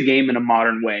teach the game in a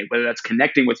modern way, whether that's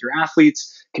connecting with your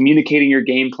athletes, communicating your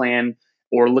game plan,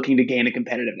 or looking to gain a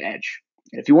competitive edge.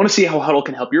 And if you want to see how Huddle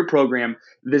can help your program,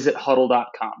 visit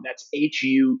huddle.com. That's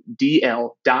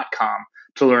HUDL.com.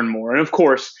 to learn more. And of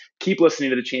course, keep listening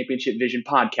to the Championship Vision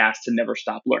podcast to never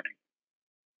stop learning.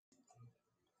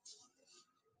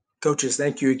 Coaches,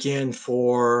 thank you again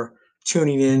for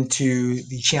tuning in to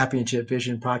the Championship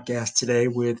Vision podcast today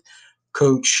with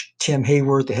Coach Tim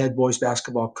Hayworth, the head boys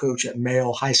basketball coach at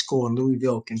Male High School in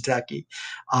Louisville, Kentucky.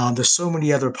 There's so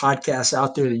many other podcasts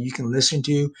out there that you can listen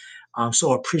to. I'm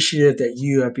so appreciative that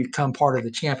you have become part of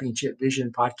the Championship Vision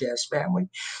podcast family.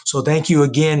 So thank you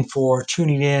again for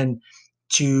tuning in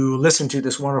to listen to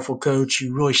this wonderful coach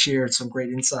who really shared some great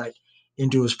insight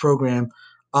into his program.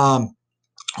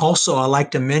 Also, I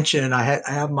like to mention I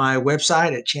have my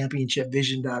website at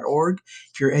championshipvision.org.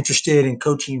 If you're interested in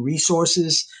coaching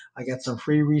resources, I got some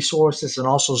free resources and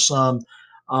also some.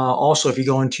 Also, if you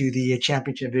go into the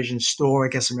Championship Vision store, I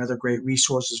got some other great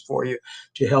resources for you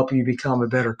to help you become a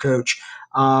better coach.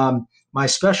 My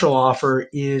special offer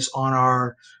is on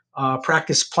our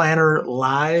Practice Planner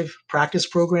Live practice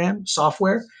program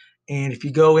software. And if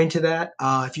you go into that,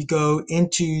 if you go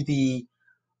into the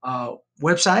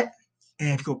website,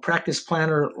 and if you go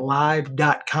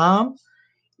practiceplannerlive.com,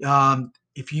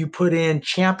 if you put in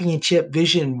Championship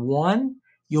Vision 1,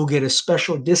 you'll get a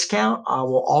special discount. I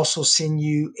will also send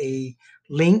you a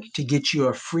link to get you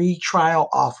a free trial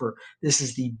offer. This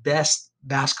is the best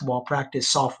basketball practice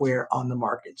software on the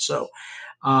market. So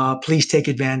please take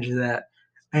advantage of that.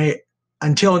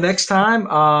 Until next time,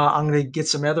 I'm going to get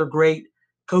some other great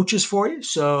coaches for you.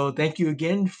 So thank you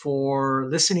again for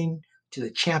listening to the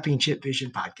Championship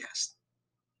Vision podcast.